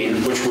PIT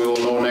meeting, which we will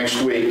know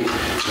next week.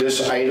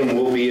 This item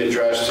will be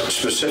addressed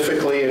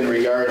specifically in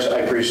regards,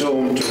 I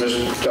presume, to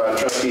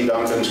Trustee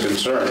Duncan's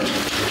concerns.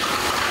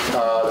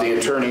 The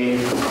attorney,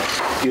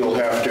 you'll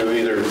have to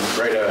either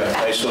write a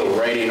nice little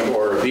writing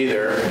or be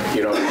there,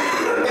 be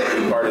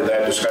part of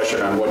that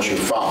discussion on what you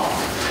found.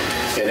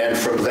 And then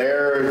from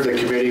there, the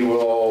committee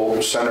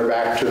will send her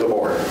back to the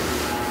board.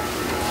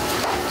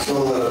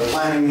 So the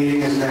planning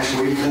meeting is next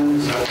week then?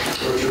 Is that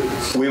what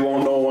you're... We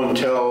won't know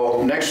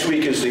until next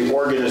week is the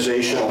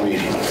organizational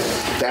meeting.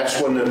 That's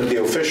when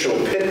the official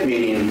PIT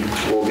meeting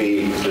will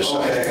be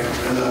decided. Okay,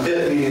 and the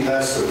PIT meeting,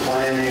 that's the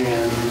planning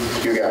and...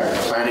 You got it,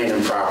 planning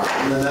and property.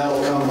 And then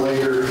that'll come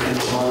later in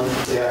the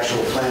month, the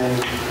actual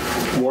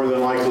planning. More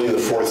than likely the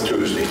fourth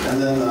Tuesday. And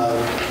then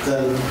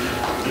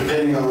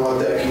depending on what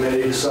that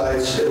committee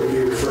decides, it will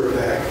be referred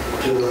back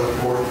to the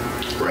board.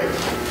 Right.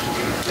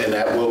 And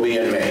that will be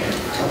in May.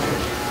 Okay.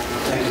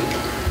 Thank you.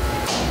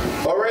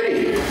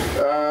 Alrighty.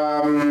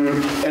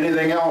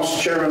 Anything else,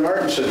 Chairman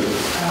Martinson?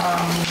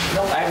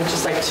 No, I would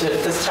just like to,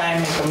 at this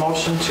time, make a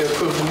motion to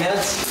approve the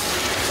minutes.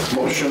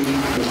 Motion.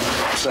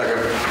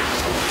 Second.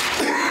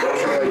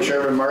 Motion by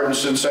Chairman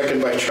Martinson,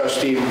 second by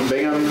Trustee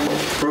Bingham.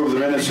 Approve the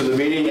minutes of the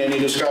meeting. Any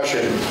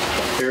discussion?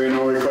 Hearing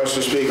no request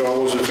to speak, all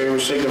those in favor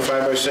signify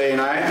by saying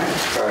aye.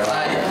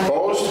 Aye.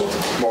 Opposed?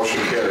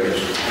 Motion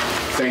carries.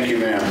 Thank you,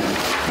 ma'am.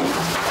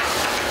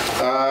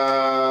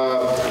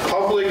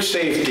 Public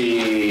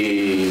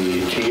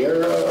safety,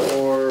 Tiara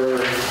or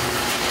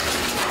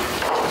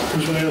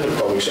who's my other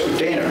public safety?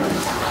 Dana.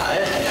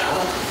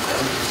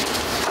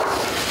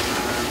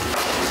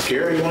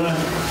 Gary, you want to?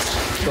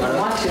 I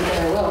want to, but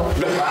I will.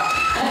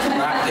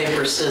 Rock,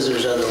 paper,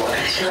 scissors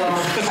otherwise. Well,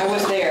 I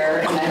was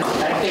there, and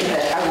I think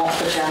that I won't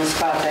put you on the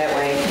spot that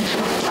way.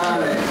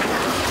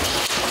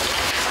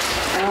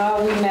 I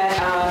We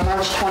met on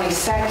March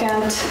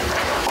 22nd.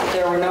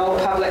 There were no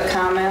public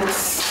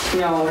comments,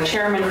 no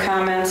chairman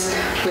comments.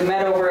 We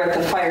met over at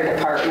the fire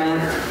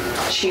department.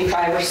 Chief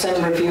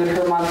Iverson reviewed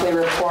her monthly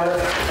report.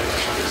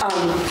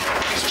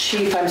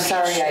 Chief, I'm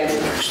sorry, I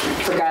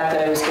forgot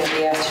that I was going to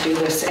be asked to do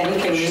this.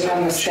 Anything new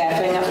on the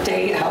staffing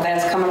update, how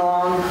that's coming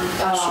along?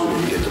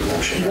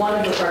 One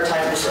of the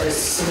part-timers has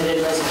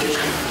submitted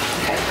resignation.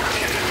 Okay.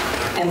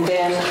 And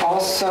then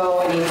also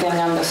anything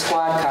on the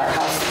squad car,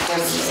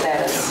 what's the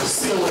status?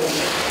 Still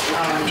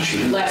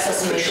waiting. Last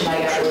estimation I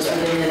got was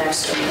within the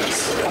next 2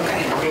 weeks.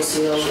 Okay. We'll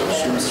see those with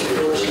Mr.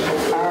 Village.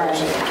 All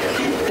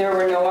right. There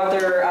were no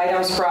other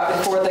items brought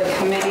before the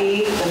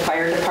committee. The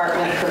fire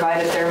department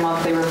provided their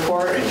monthly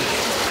report.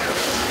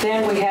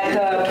 Then we had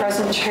the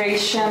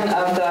presentation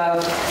of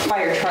the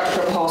fire truck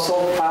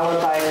proposal,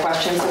 followed by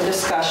questions and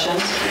discussion.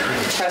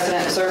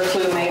 President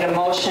Zerflu made a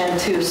motion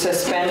to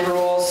suspend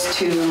rules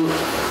to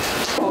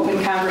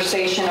open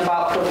conversation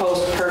about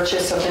proposed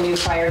purchase of the new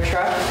fire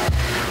truck.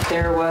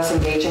 There was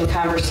engaging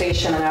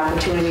conversation and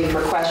opportunity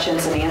for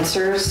questions and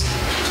answers.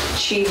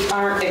 Chief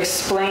Arndt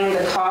explained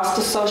the cost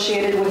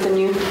associated with the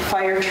new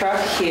fire truck.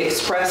 He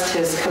expressed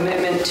his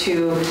commitment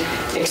to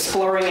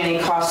exploring any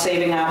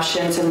cost-saving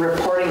options and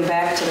reporting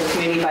back to the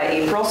committee by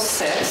April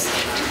 6th.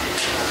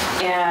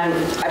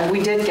 And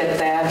we did get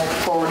that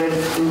forwarded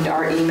in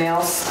our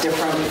emails,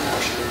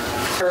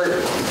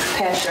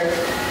 Patrick,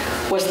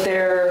 was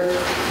there,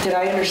 did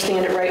I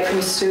understand it right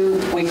from Sue?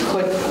 We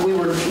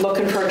were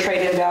looking for a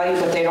trade-in value,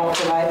 but they don't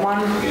provide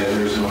one? Yeah,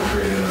 there's no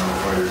trade-in on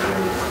fire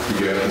truck.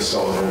 You have to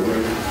sell it over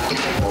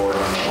or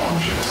on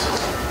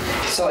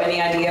auctions. So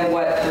any idea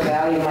what the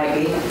value might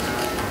be?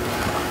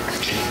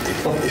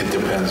 It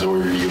depends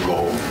where you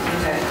go.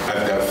 Okay.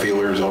 I've got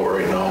feelers out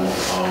right now.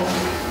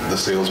 The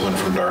salesman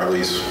from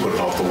Darley's putting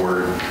out the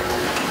word.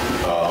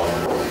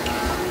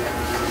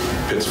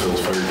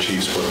 Pittsfield's fire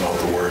chief's putting out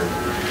the word.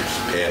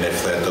 And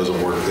if that doesn't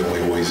work, then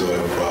we always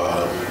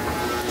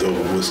have the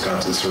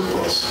Wisconsin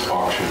surplus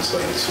auction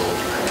site. So.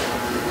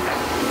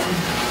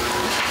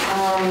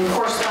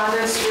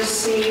 Correspondence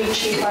received,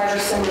 Chief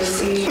Iverson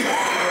received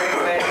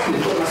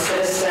from a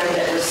citizen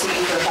that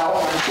received her help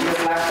when she was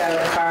locked out of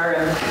the car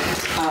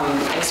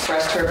and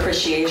expressed her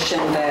appreciation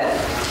that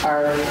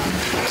our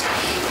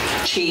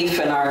chief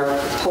and our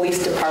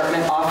police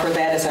department offer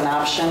that as an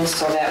option,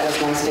 so that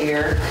was nice to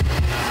hear.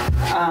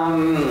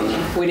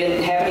 We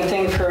didn't have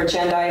anything for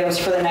agenda items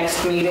for the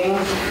next meeting.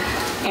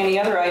 Any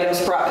other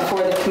items brought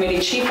before the committee?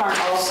 Chief Arndt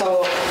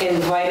also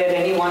invited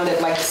anyone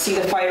that'd like to see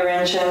the fire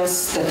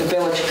engines that the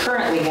village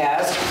currently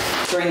has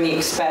during the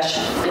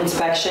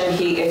inspection.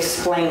 He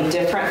explained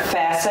different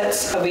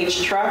facets of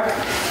each truck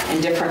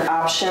and different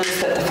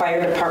options that the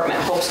fire department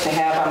hopes to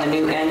have on the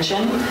new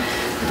engine.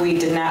 We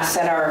did not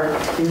set our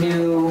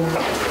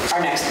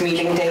next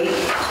meeting date.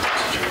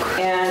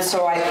 And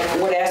so I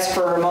would ask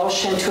for a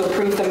motion to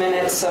approve the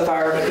minutes of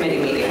our committee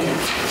meeting.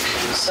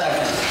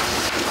 Second.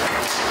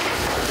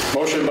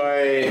 Motion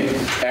by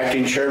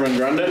Acting Chairman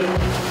Grundon,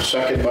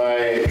 second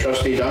by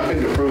Trustee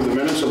Duncan to approve the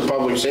minutes of the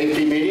Public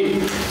Safety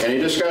meeting. Any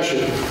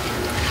discussion?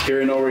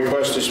 Hearing no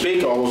request to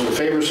speak, all those in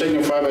favor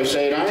signify by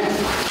saying aye.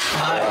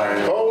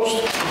 Aye.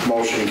 Opposed?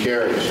 Motion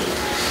carries.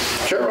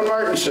 Chairman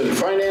Martinson,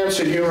 Finance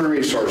and Human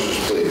Resources,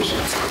 please.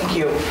 Thank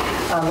you.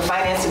 The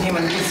Finance and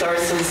Human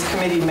Resources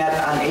Committee met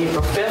on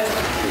April 5th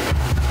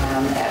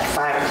at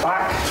 5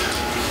 o'clock.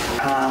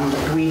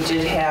 We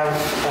did have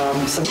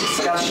some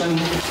discussion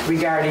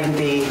regarding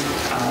the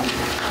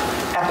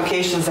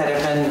applications that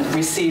have been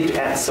received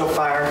so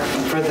far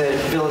for the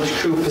village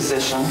crew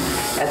position.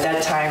 At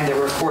that time, there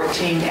were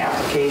 14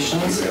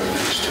 applications,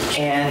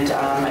 and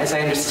as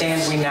I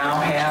understand, we now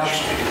have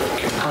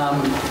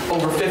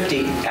over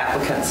 50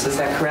 applicants. Is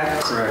that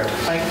correct? Correct.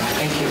 Mike?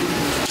 Thank you.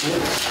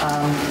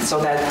 So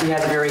that we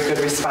had a very good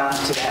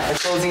response to that. The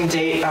closing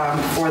date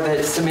for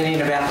the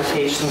submitting of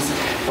applications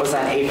was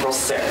on April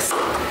 6th.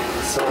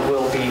 So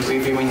we'll be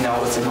reviewing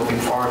those and moving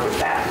forward with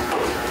that.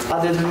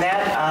 Other than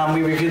that,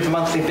 we reviewed the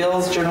monthly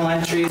bills, journal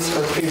entries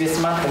for the previous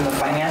month, and the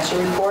financial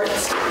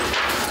reports.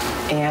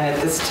 And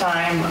at this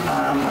time,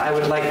 I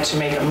would like to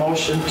make a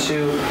motion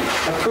to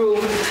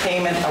approve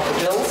payment of the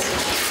bills.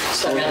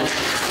 Second.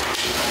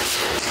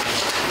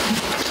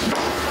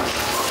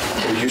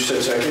 You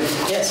said second?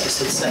 Yes, I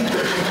said second.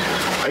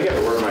 I got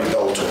to work my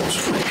bell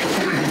tools.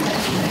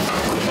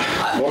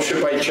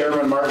 Motion by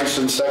Chairman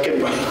Martinson,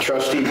 second by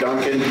Trustee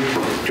Duncan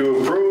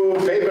to approve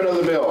payment of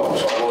the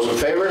bills. All those in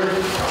favor?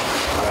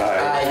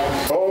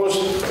 Aye.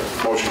 Opposed?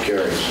 Motion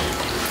carries.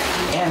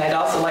 And I'd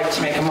also like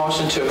to make a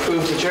motion to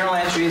approve the journal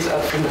entries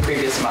from the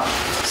previous month.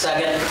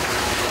 Second.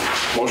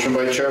 Motion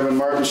by Chairman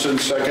Martinson,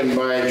 second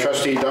by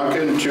Trustee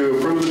Duncan to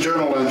approve the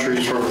journal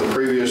entries from the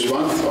previous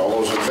month. All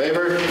those in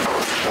favor?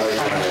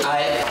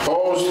 Aye.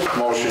 Opposed?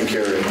 Motion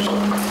carries.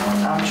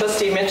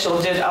 Trustee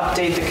Mitchell did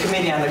update the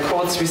committee on the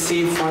quotes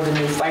received for the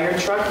new fire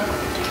truck.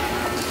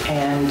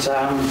 And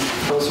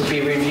those will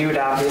be reviewed,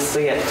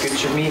 obviously, at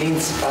future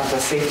meetings of the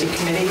safety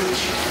committee.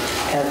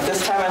 And at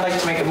this time, I'd like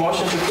to make a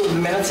motion to approve the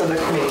minutes of the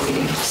committee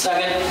meeting.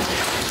 Second.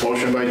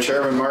 Motion by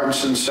Chairman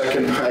Martinson,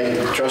 second by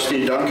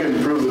Trustee Duncan,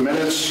 approve the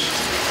minutes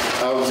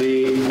of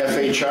the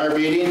FHR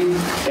meeting.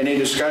 Any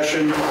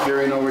discussion?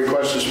 Hearing no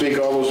request to speak,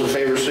 all those in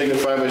favor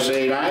signify by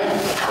saying aye.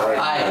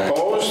 Aye.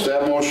 Opposed?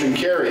 That motion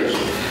carries.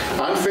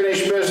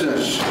 Unfinished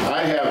business,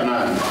 I have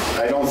none.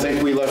 I don't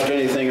think we left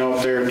anything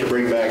out there to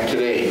bring back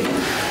today.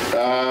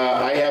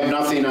 I have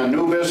nothing on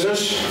new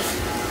business.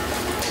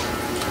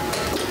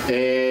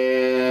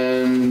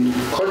 And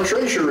clerk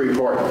treasurer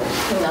report.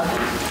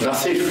 Nothing.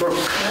 Nothing for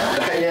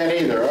Diane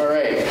either, all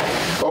right.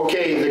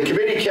 Okay, the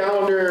committee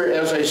calendar,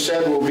 as I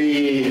said, will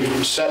be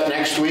set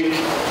next week.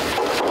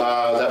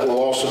 That will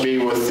also be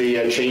with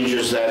the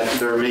changes that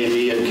there may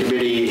be in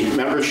committee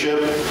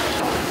membership,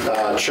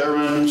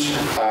 chairmans,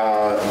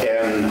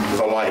 and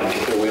the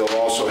like. We'll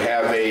also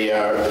have a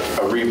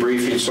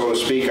rebriefing, so to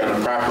speak, on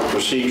the proper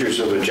procedures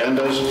of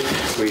agendas.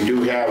 We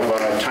do have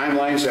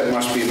timelines that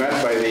must be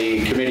met by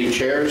the committee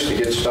chairs to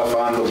get stuff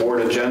on the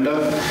board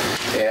agenda,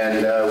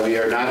 and we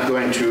are not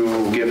going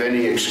to give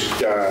any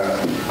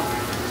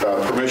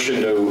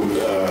permission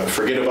to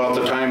forget about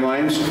the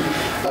timelines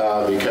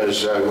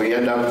because we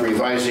end up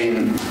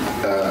revising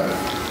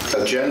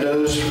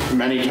agendas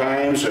many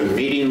times and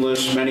meeting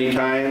lists many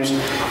times,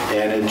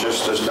 and it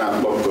just does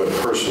not look good.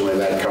 Personally,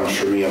 that comes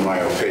from me, in my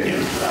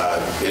opinion. I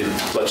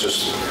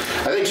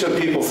think some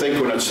people think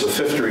when it's the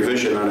 5th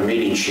revision on a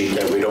meeting sheet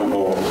that we don't know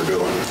what we're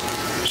doing.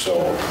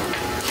 So,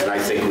 and I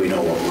think we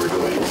know what we're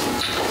doing.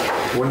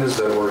 When is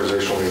that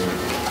organizational meeting?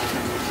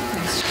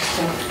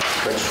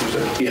 Next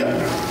Tuesday?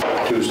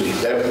 Yeah, Tuesday.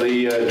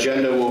 The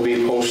agenda will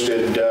be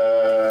posted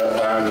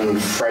on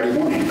Friday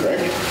morning,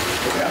 correct?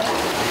 Yeah.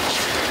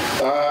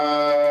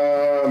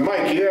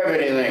 Mike, you have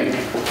anything?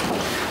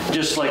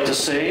 Just like to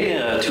say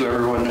to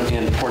everyone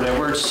in Port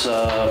Edwards,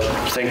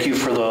 thank you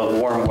for the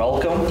warm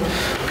welcome.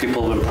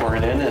 People have been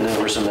pouring in, and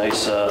there was a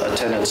nice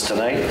attendance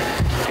tonight.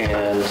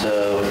 And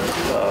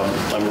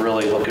I'm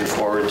really looking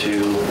forward to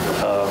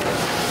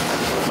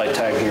my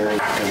time here in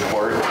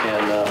Port,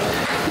 and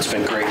it's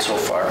been great so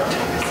far.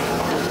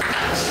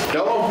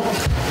 Dello?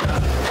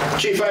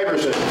 Chief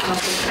Iverson?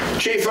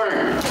 Chief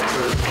Ern?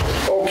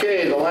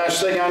 Okay, the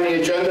last thing on the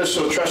agenda,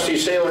 so Trustee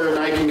Saylor and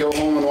I can go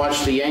home and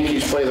watch the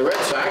Yankees play the Red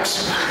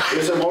Sox,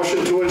 is a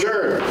motion to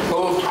adjourn.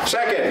 Move.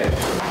 Second.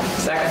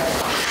 Second.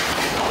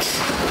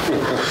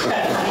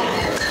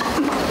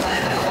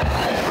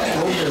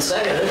 Moved and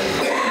seconded.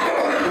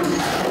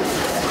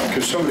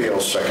 Could somebody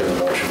else second the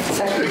motion?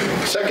 Second.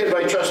 Second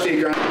by Trustee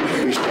Grant.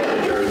 We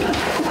stand adjourned.